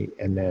Doheny,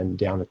 and then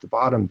down at the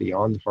bottom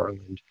beyond the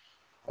Harlan,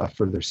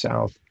 further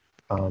south,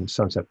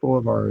 Sunset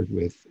Boulevard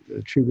with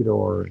the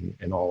Troubadour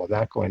and all of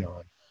that going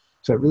on.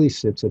 So it really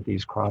sits at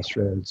these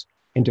crossroads.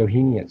 And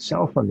Doheny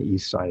itself on the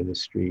east side of the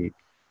street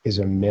is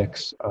a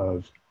mix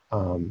of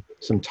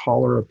some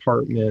taller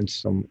apartments,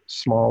 some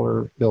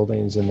smaller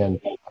buildings, and then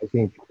I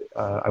think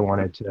I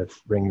wanted to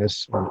bring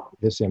this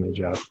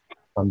image up,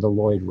 the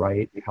Lloyd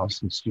Wright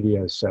House and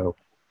Studio. So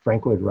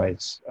Frank Lloyd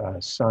Wright's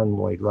son,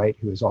 Lloyd Wright,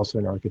 who is also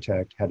an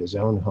architect, had his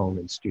own home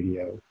and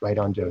studio right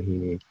on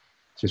Doheny.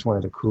 It's just one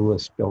of the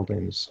coolest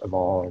buildings of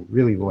all, and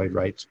really Lloyd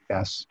Wright's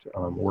best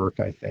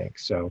work, I think.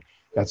 So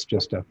that's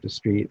just up the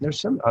street. And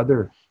there's some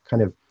other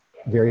kind of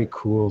very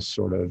cool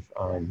sort of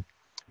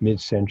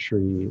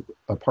mid-century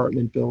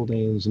apartment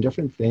buildings and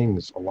different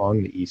things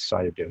along the east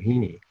side of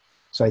Doheny.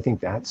 So I think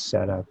that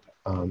set up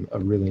a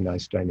really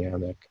nice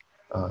dynamic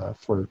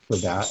for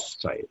that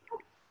site.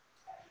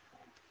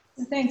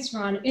 Thanks,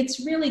 Ron.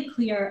 It's really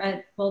clear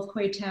at both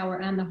Quay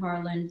Tower and the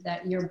Harlan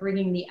that you're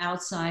bringing the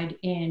outside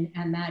in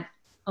and that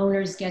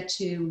owners get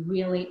to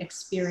really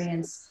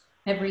experience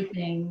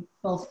everything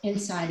both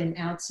inside and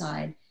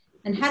outside.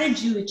 And how did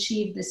you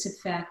achieve this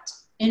effect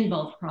in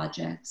both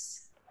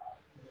projects?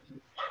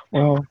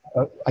 Well,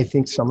 I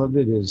think some of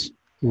it is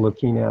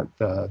looking at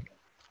the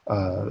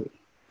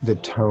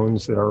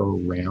tones that are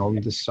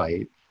around the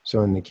site.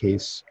 So in the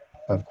case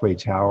of Quay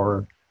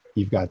Tower,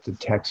 you've got the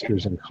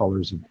textures and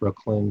colors of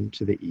Brooklyn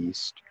to the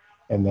east,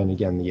 and then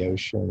again, the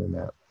ocean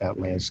and that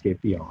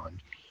landscape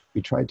beyond.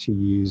 We tried to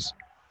use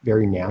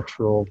very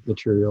natural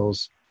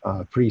materials,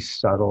 pretty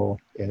subtle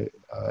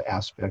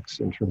aspects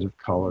in terms of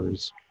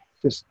colors,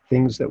 just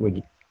things that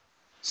would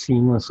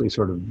seamlessly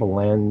sort of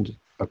blend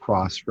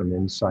across from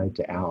inside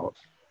to out.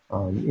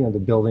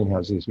 The building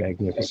has these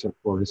magnificent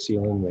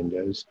floor-to-ceiling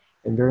windows,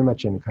 and very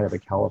much in kind of a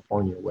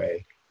California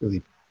way,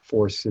 really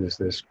forces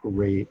these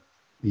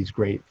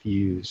great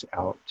views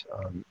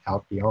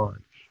out beyond.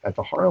 At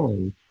the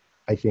Harlan,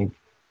 I think,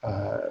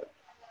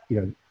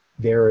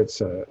 there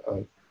it's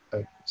a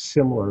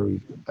similar,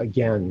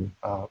 again,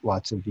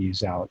 lots of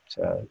views out,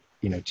 to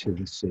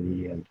the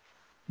city, and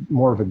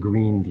more of a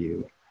green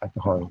view at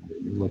the Harlan.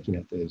 You're looking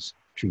at those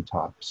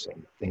treetops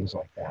and things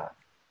like that.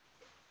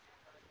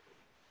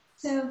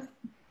 So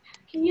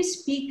can you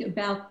speak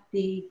about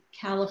the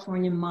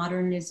California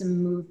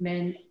modernism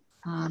movement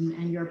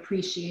and your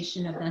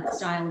appreciation of that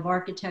style of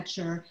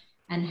architecture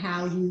and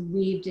how you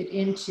weaved it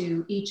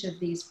into each of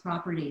these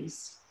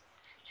properties?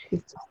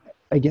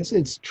 I guess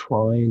it's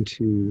trying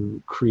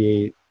to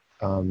create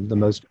the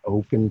most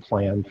open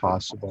plan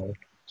possible,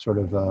 sort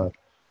of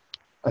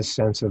a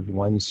sense of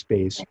one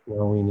space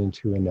flowing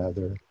into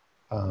another,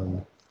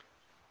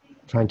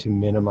 trying to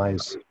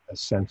minimize a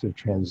sense of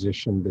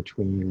transition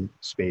between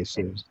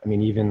spaces. I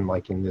mean, even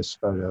like in this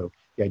photo,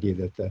 the idea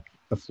that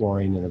the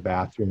flooring in a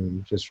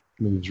bathroom just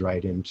moves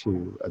right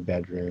into a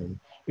bedroom.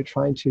 You're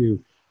trying to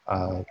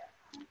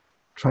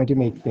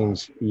make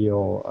things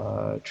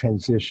feel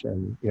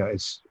transition,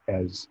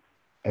 as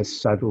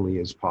subtly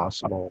as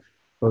possible,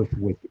 both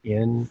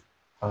within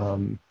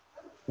a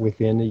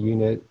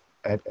unit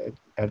at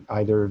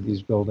either of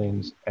these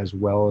buildings, as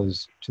well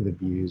as to the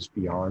views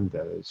beyond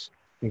those.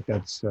 I think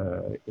that's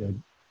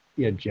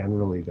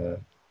generally the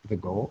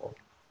goal.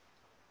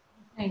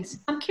 Thanks.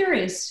 I'm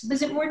curious,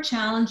 was it more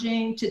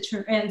challenging to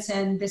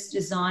transcend this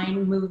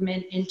design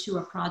movement into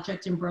a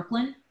project in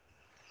Brooklyn?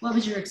 What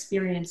was your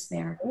experience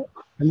there?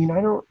 I mean,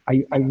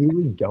 I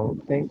really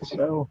don't think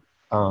so.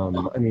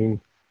 I mean,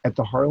 at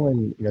the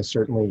Harlan,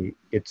 certainly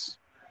it's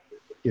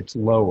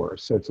lower,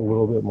 so it's a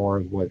little bit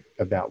more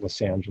of that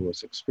Los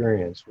Angeles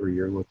experience where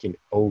you're looking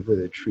over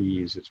the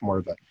trees. It's more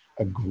of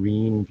a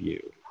green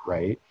view,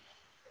 right?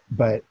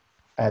 But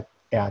at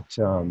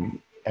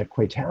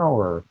Quay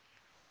Tower,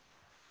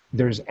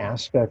 there's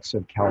aspects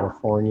of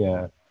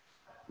California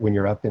when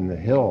you're up in the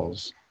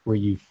hills where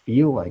you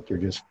feel like you're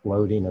just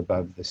floating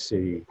above the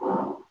city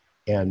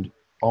and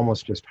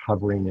almost just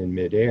hovering in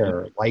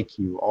midair, like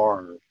you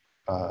are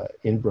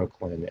in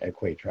Brooklyn at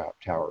Quay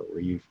Tower,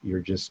 where you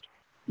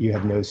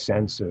have no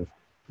sense of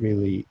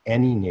really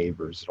any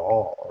neighbors at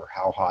all, or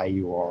how high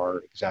you are,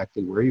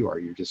 exactly where you are.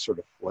 You're just sort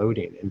of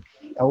floating. And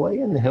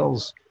LA in the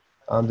hills,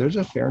 there's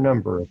a fair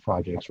number of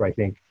projects where I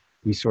think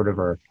we sort of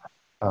are,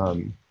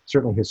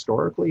 certainly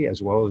historically,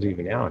 as well as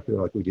even now, I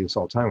feel like we do this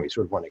all the time. We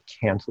sort of want to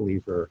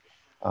cantilever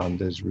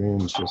those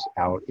rooms just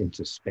out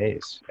into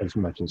space as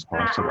much as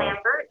possible.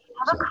 Lambert, you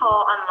have a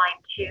call on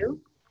line 2.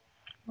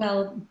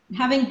 Well,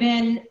 having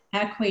been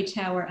at Quay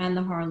Tower and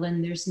the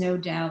Harlan, there's no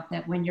doubt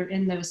that when you're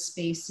in those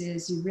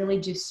spaces, you really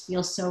just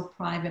feel so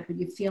private, but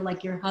you feel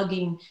like you're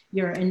hugging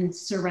your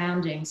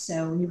surroundings.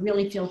 So you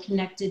really feel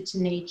connected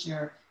to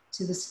nature,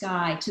 to the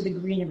sky, to the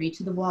greenery,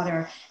 to the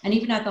water. And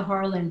even at the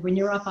Harlan, when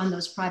you're up on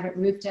those private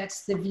roof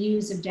decks, the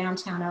views of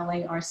downtown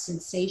LA are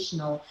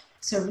sensational.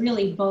 So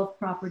really both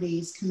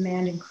properties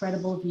command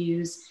incredible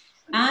views.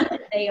 And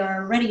they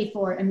are ready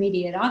for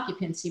immediate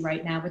occupancy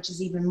right now, which is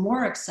even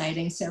more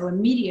exciting. So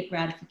immediate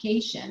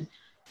gratification.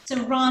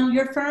 So Ron,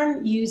 your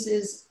firm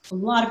uses a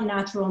lot of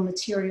natural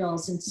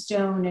materials in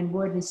stone and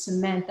wood and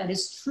cement that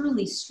is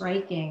truly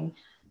striking.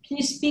 Can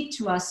you speak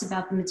to us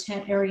about the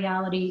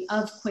materiality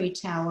of Quay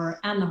Tower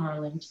and the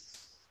Harlan?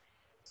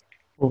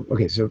 Well,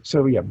 okay,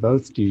 so yeah,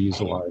 both do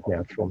use a lot of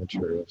natural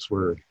materials.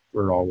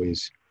 We're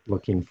always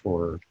looking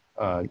for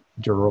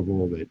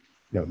durable, but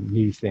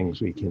new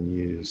things we can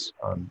use.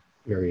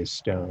 Various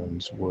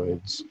stones,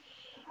 woods.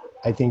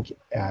 I think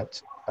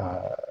at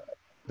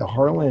the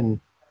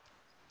Harlan,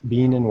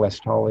 being in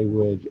West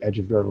Hollywood, edge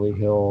of Beverly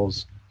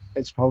Hills,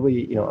 it's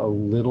probably a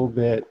little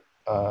bit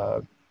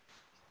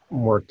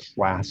more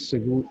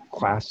classically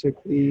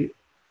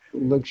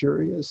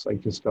luxurious,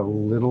 like just a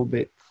little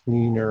bit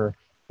cleaner.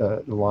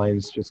 The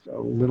lines just a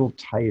little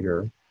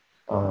tighter.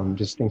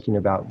 Just thinking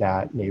about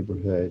that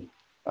neighborhood,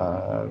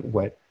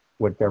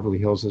 what Beverly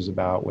Hills is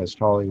about, West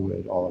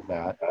Hollywood, all of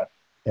that.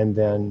 And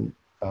then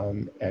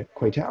at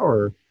Quay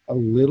Tower, a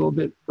little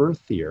bit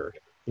earthier,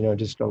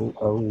 just a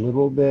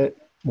little bit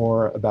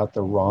more about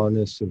the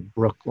rawness of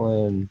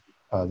Brooklyn,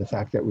 the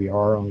fact that we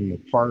are on the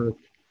park.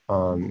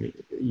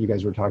 You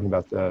guys were talking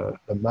about the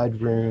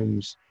mud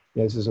rooms.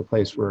 This is a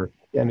place where,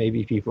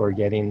 maybe people are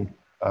getting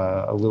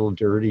a little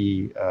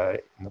dirty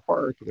in the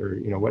park, or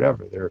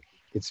whatever.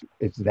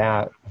 It's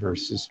that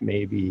versus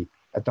maybe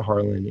at the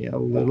Harlan, a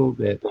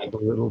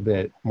little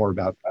bit more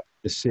about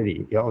the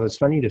city. It's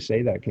funny to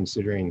say that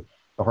considering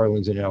the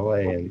Harlan's in LA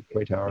and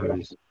Quay Tower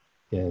is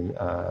in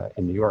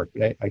New York.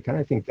 But I kind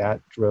of think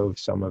that drove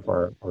some of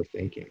our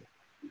thinking.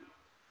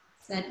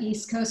 It's that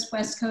East Coast,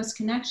 West Coast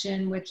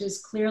connection, which is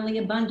clearly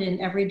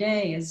abundant every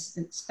day,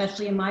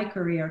 especially in my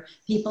career.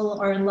 People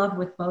are in love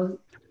with both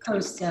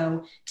coasts,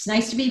 so it's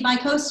nice to be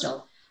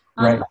bi-coastal.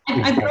 Right.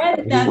 I've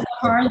read that the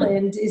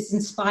Harlan is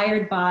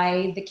inspired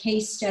by the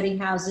case study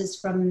houses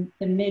from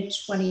the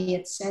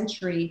mid-20th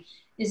century.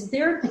 Is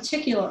there a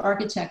particular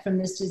architect from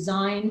this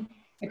design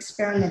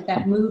experiment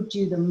that moved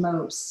you the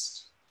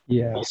most?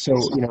 Yeah, so,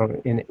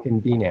 in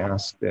being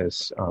asked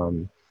this,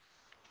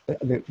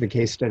 the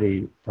case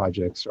study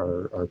projects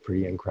are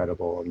pretty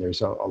incredible, and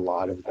there's a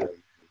lot of them.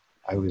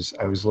 I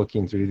was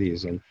looking through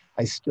these, and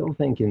I still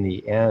think in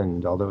the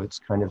end, although it's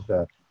kind of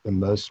the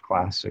most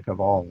classic of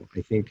all,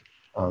 I think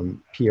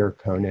Pierre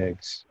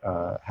Koenig's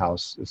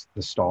house,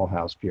 the Stahl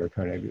House. Pierre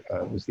Koenig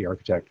was the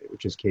architect,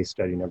 which is case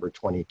study number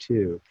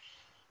 22.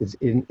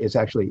 It's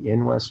actually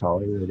in West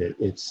Hollywood.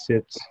 It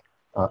sits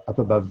up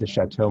above the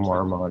Chateau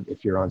Marmont.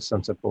 If you're on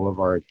Sunset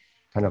Boulevard,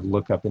 kind of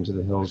look up into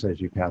the hills as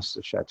you pass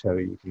the chateau,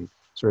 you can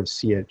sort of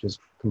see it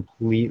just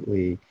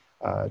completely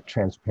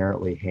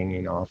transparently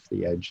hanging off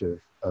the edge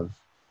of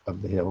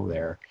the hill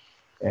there.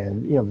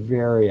 And,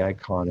 very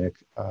iconic.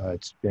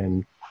 It's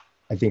been,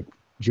 I think,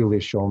 Julia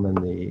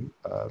Schulman, the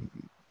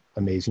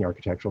amazing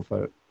architectural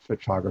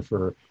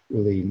photographer,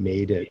 really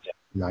made it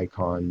an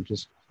icon.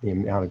 Just the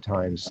amount of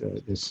times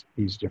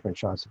these different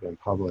shots have been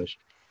published.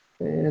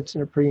 And it's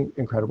a pretty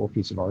incredible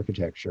piece of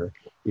architecture.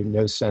 You have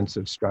no sense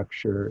of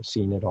structure,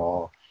 seen it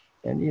all.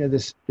 And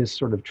this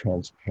sort of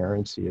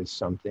transparency is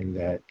something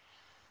that,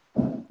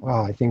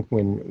 I think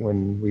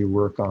when we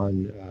work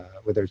on,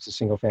 whether it's a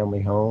single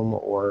family home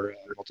or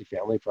a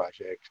multifamily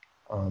project,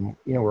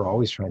 we're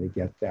always trying to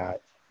get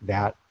that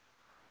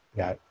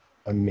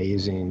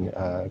amazing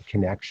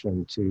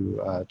connection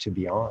to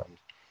beyond.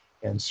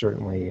 And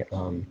certainly,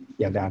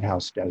 that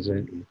house does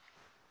it.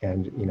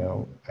 And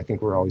I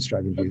think we're always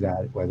striving to do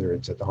that, whether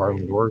it's at the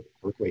Harlan or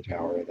Quay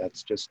Tower.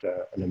 That's just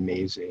an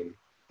amazing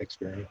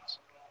experience.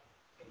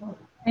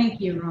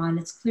 Thank you, Ron.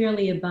 It's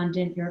clearly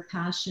abundant, your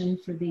passion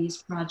for these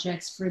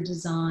projects, for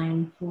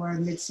design, for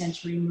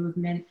mid-century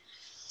movement.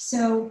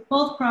 So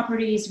both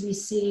properties we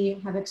see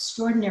have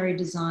extraordinary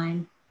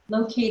design,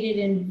 located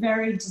in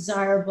very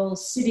desirable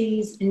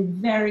cities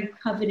in very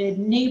coveted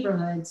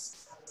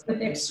neighborhoods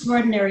with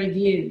extraordinary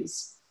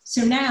views.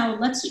 So now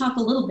let's talk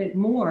a little bit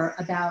more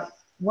about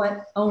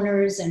what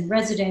owners and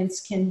residents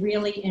can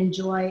really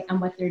enjoy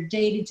and what their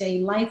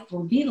day-to-day life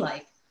will be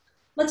like.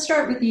 Let's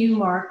start with you,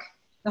 Mark.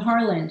 The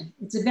Harlan.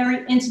 It's a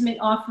very intimate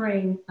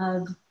offering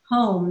of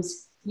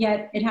homes,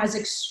 yet it has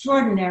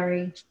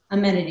extraordinary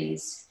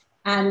amenities.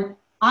 And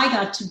I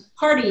got to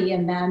party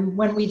in them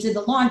when we did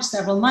the launch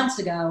several months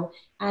ago,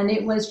 and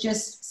it was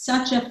just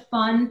such a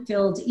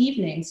fun-filled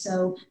evening.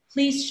 So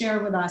please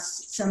share with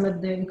us some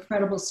of the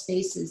incredible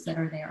spaces that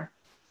are there.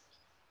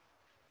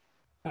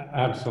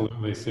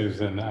 Absolutely,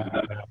 Susan.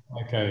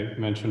 Like I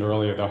mentioned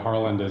earlier, the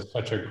Harland is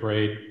such a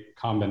great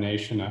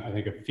combination, I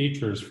think, of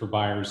features for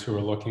buyers who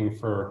are looking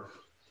for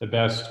the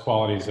best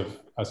qualities of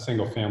a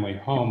single family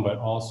home, but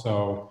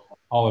also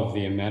all of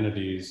the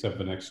amenities of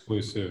an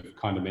exclusive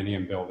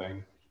condominium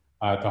building.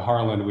 At the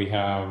Harland, we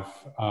have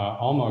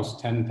almost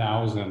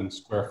 10,000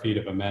 square feet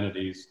of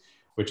amenities,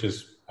 which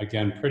is,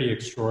 again, pretty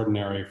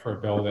extraordinary for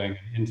a building,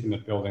 an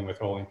intimate building with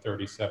only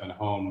 37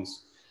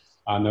 homes.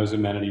 Those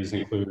amenities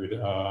include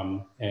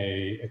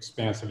a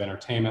expansive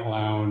entertainment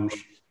lounge,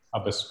 a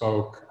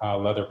bespoke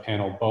leather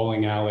paneled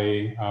bowling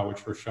alley,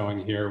 which we're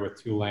showing here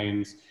with 2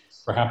 lanes,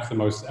 perhaps the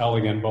most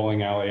elegant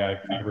bowling alley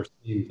I've ever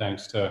seen,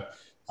 thanks to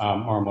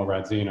Marmol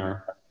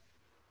Radziner.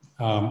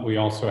 We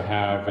also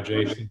have,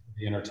 adjacent to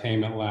the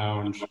entertainment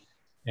lounge,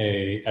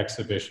 a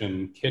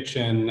exhibition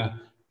kitchen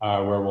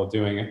where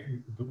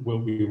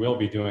we will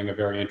be doing a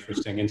very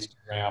interesting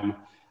Instagram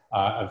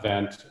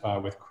event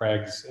with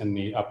Craig's in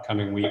the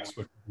upcoming weeks,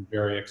 which will be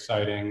very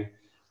exciting.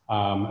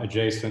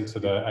 Adjacent to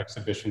the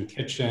exhibition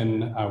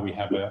kitchen, we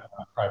have a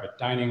private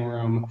dining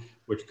room,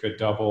 which could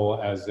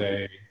double as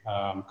a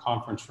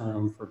conference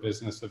room for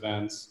business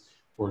events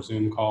or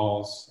Zoom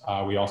calls.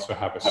 We also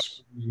have a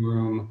screening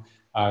room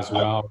as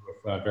well,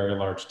 with a very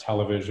large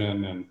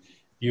television and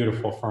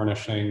beautiful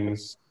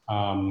furnishings.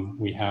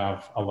 We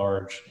have a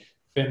large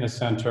fitness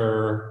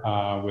center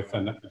with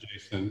an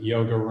adjacent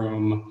yoga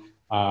room.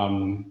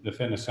 The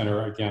fitness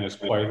center, again, is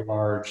quite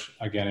large,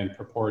 again, in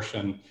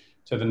proportion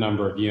to the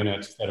number of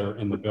units that are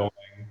in the building.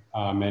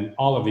 And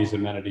all of these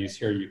amenities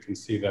here, you can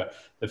see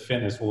the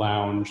fitness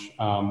lounge,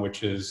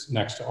 which is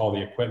next to all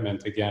the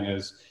equipment, again,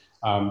 is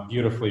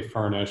beautifully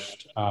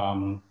furnished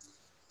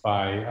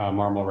by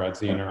Marmol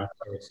Radziner.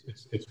 So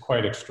it's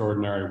quite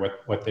extraordinary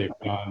what they've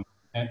done.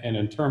 And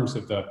in terms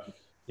of the,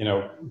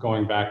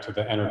 going back to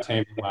the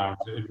entertainment lounge,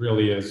 it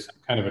really is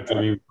kind of a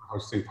dream for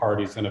hosting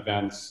parties and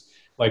events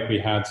like we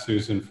had,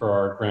 Susan, for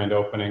our grand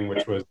opening,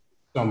 which was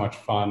so much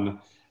fun.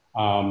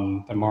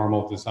 The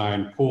Marmol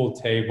designed pool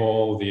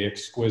table, the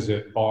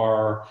exquisite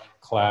bar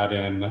clad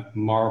in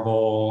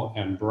marble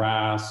and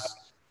brass,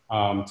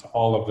 to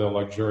all of the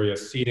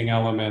luxurious seating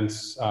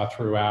elements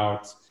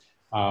throughout,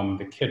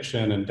 the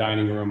kitchen and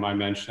dining room I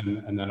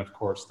mentioned, and then of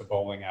course the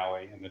bowling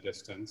alley in the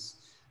distance.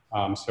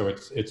 So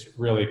it's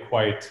really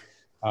quite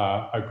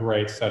a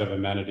great set of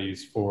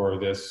amenities for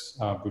this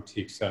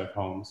boutique set of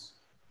homes.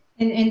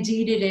 And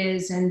indeed it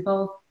is, and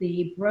both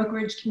the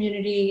brokerage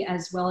community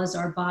as well as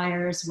our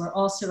buyers were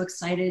also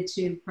excited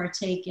to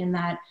partake in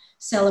that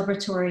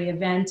celebratory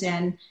event.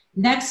 And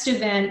next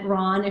event,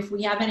 Ron, if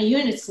we have any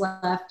units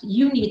left,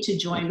 you need to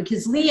join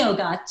because Leo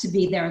got to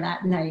be there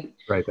that night.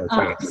 Right, that's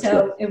right.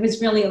 So it was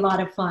really a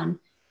lot of fun.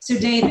 So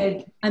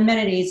David,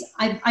 amenities,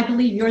 I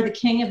believe you're the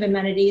king of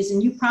amenities,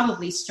 and you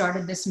probably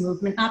started this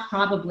movement, not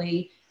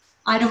probably,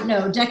 I don't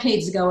know,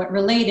 decades ago at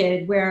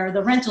Related, where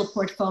the rental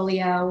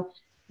portfolio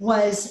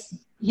was,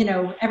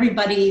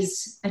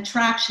 everybody's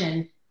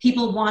attraction.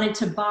 People wanted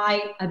to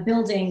buy a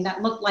building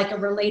that looked like a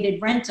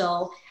Related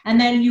rental. And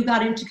then you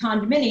got into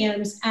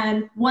condominiums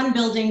and one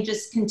building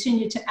just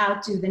continued to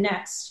outdo the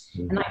next.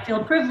 And I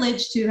feel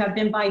privileged to have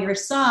been by your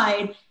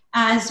side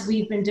as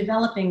we've been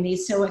developing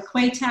these. So at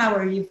Quay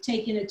Tower, you've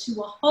taken it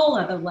to a whole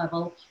other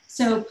level.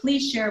 So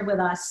please share with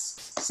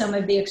us some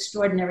of the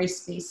extraordinary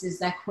spaces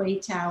that Quay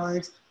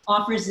Towers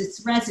offers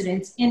its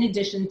residents in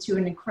addition to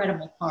an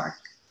incredible park.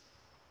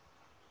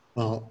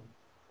 Well,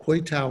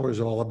 Quay Tower is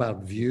all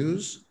about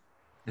views,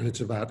 and it's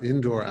about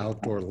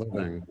indoor-outdoor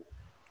living.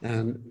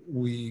 And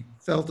we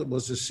felt it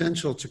was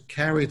essential to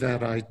carry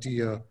that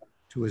idea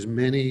to as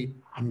many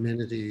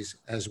amenities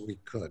as we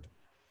could.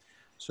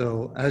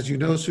 So as you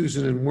know,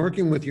 Susan, in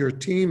working with your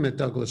team at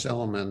Douglas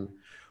Elliman,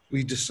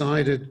 we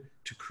decided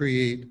to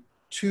create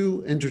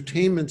 2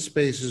 entertainment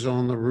spaces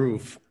on the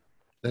roof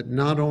that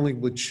not only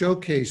would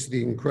showcase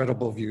the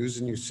incredible views,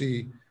 and you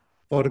see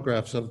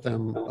photographs of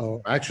them, or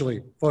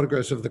actually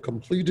photographs of the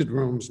completed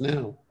rooms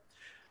now,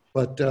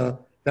 but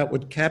that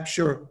would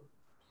capture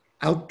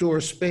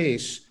outdoor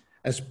space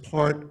as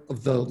part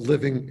of the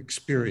living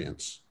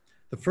experience.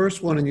 The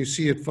first one, and you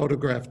see it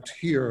photographed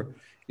here,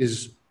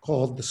 is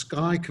called the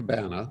Sky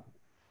Cabana.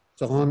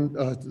 It's on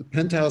the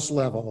penthouse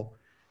level,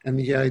 and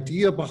the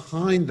idea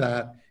behind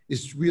that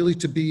is really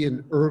to be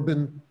an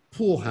urban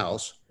pool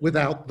house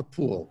without the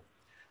pool.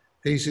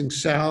 Facing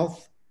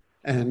south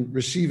and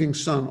receiving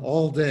sun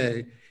all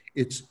day,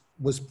 it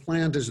was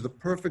planned as the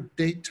perfect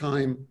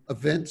daytime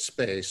event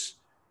space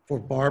for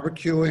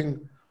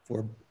barbecuing,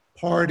 for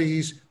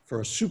parties,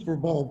 for a Super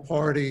Bowl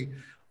party,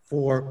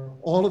 for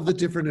all of the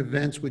different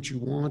events which you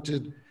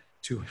wanted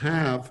to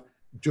have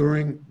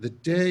during the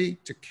day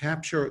to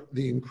capture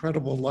the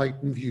incredible light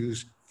and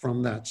views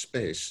from that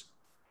space.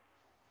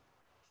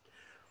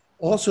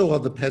 Also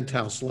on the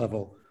penthouse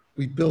level,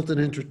 we built an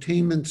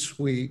entertainment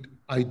suite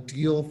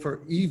ideal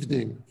for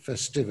evening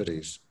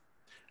festivities.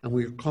 And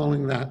we're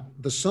calling that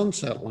the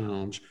Sunset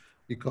Lounge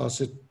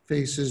because it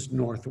faces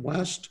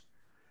northwest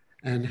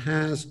and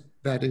has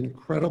that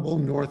incredible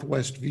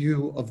northwest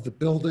view of the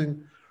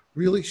building,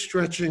 really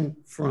stretching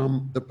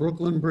from the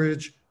Brooklyn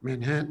Bridge,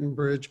 Manhattan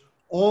Bridge,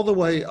 all the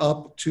way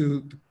up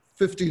to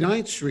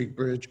 59th Street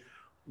Bridge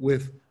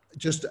with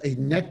just a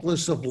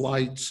necklace of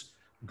lights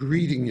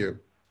greeting you.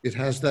 It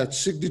has that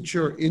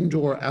signature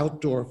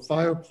indoor-outdoor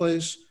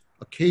fireplace,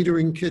 a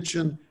catering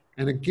kitchen,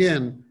 and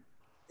again,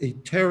 a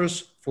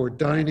terrace for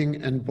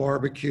dining and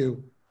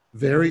barbecue,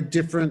 very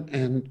different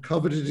and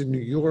coveted in New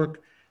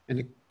York, and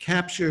it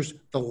captures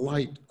the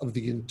light of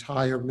the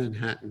entire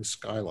Manhattan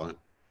skyline.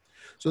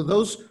 So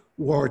those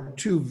are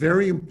two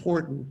very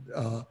important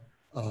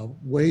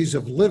ways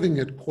of living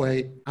at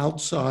Quay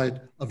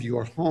outside of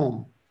your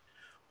home.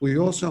 We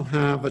also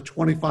have a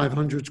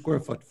 2,500 square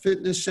foot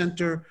fitness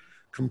center,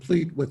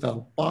 complete with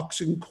a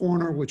boxing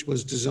corner, which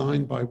was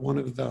designed by one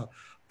of the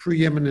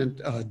preeminent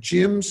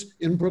gyms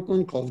in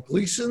Brooklyn called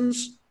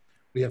Gleason's.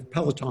 We have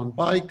Peloton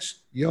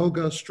bikes,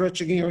 yoga,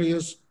 stretching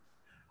areas,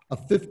 a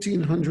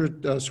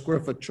 1,500 square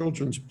foot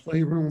children's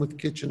playroom with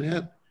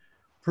kitchenette,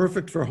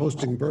 perfect for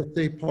hosting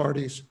birthday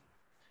parties,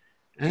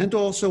 and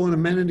also an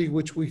amenity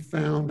which we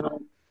found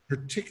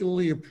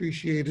particularly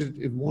appreciated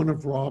in one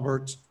of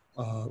Robert's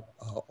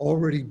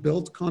already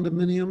built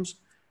condominiums,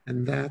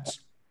 and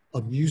that's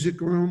a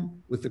music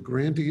room with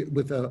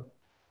a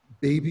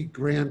baby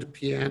grand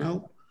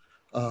piano,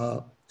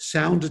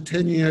 sound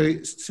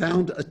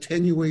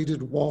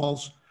attenuated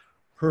walls,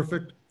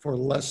 perfect for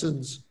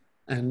lessons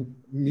and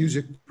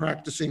music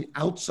practicing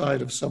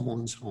outside of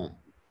someone's home.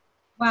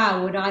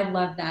 Wow, would I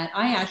love that.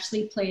 I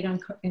actually played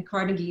in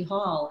Carnegie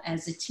Hall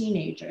as a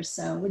teenager,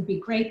 so it would be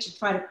great to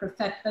try to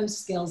perfect those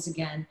skills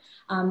again.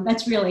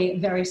 That's really a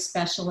very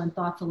special and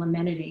thoughtful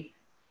amenity.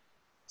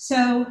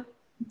 So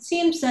it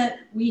seems that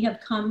we have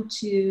come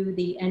to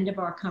the end of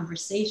our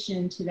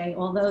conversation today,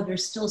 although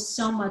there's still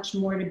so much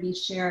more to be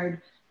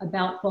shared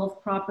about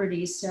both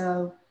properties.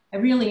 So I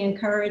really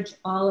encourage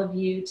all of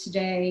you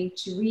today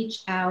to reach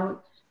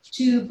out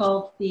to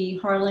both the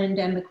Harland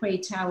and the Quay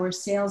Tower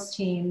sales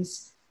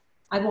teams.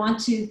 I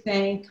want to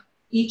thank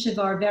each of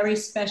our very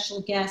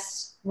special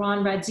guests,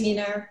 Ron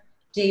Radziner,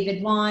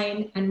 David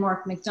Wine, and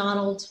Mark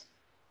McDonald,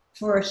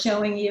 for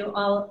showing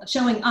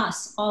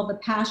us all the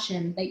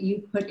passion that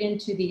you put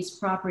into these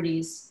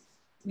properties.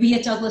 We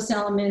at Douglas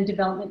Elliman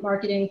Development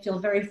Marketing feel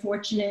very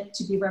fortunate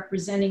to be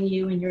representing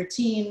you and your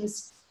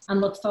teams and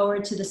look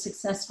forward to the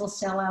successful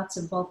sellouts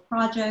of both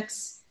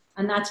projects.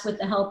 And that's with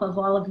the help of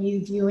all of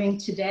you viewing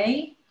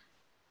today.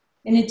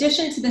 In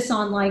addition to this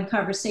online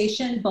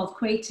conversation, both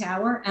Quay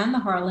Tower and the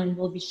Harland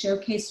will be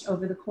showcased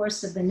over the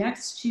course of the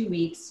next 2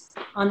 weeks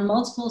on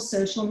multiple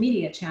social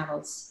media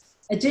channels.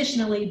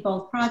 Additionally,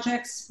 both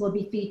projects will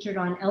be featured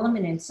on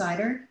Element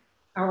Insider,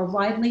 our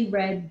widely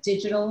read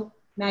digital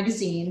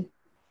magazine,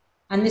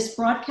 and this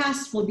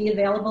broadcast will be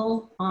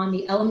available on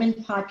the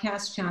Element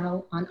podcast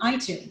channel on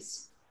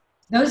iTunes.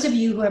 Those of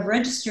you who have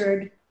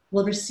registered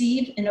will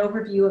receive an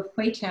overview of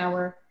Quay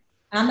Tower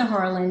and the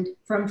Harland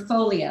from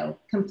Folio,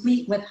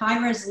 complete with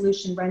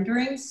high-resolution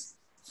renderings,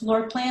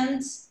 floor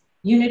plans,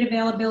 unit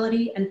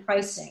availability, and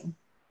pricing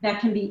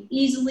that can be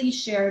easily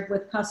shared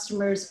with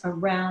customers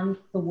around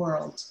the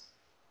world.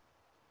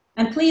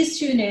 And please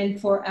tune in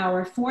for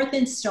our 4th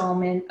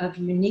installment of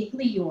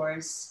Uniquely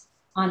Yours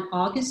on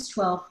August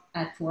 12th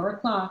at 4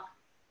 o'clock,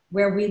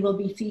 where we will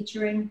be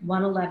featuring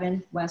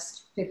 111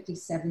 West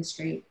 57th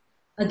Street.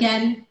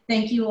 Again,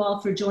 thank you all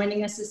for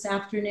joining us this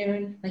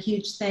afternoon. A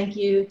huge thank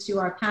you to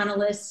our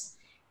panelists,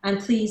 and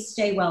please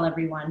stay well,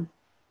 everyone.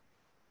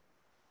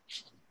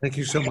 Thank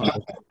you so much.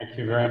 Thank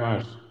you very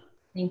much.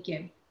 Thank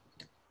you.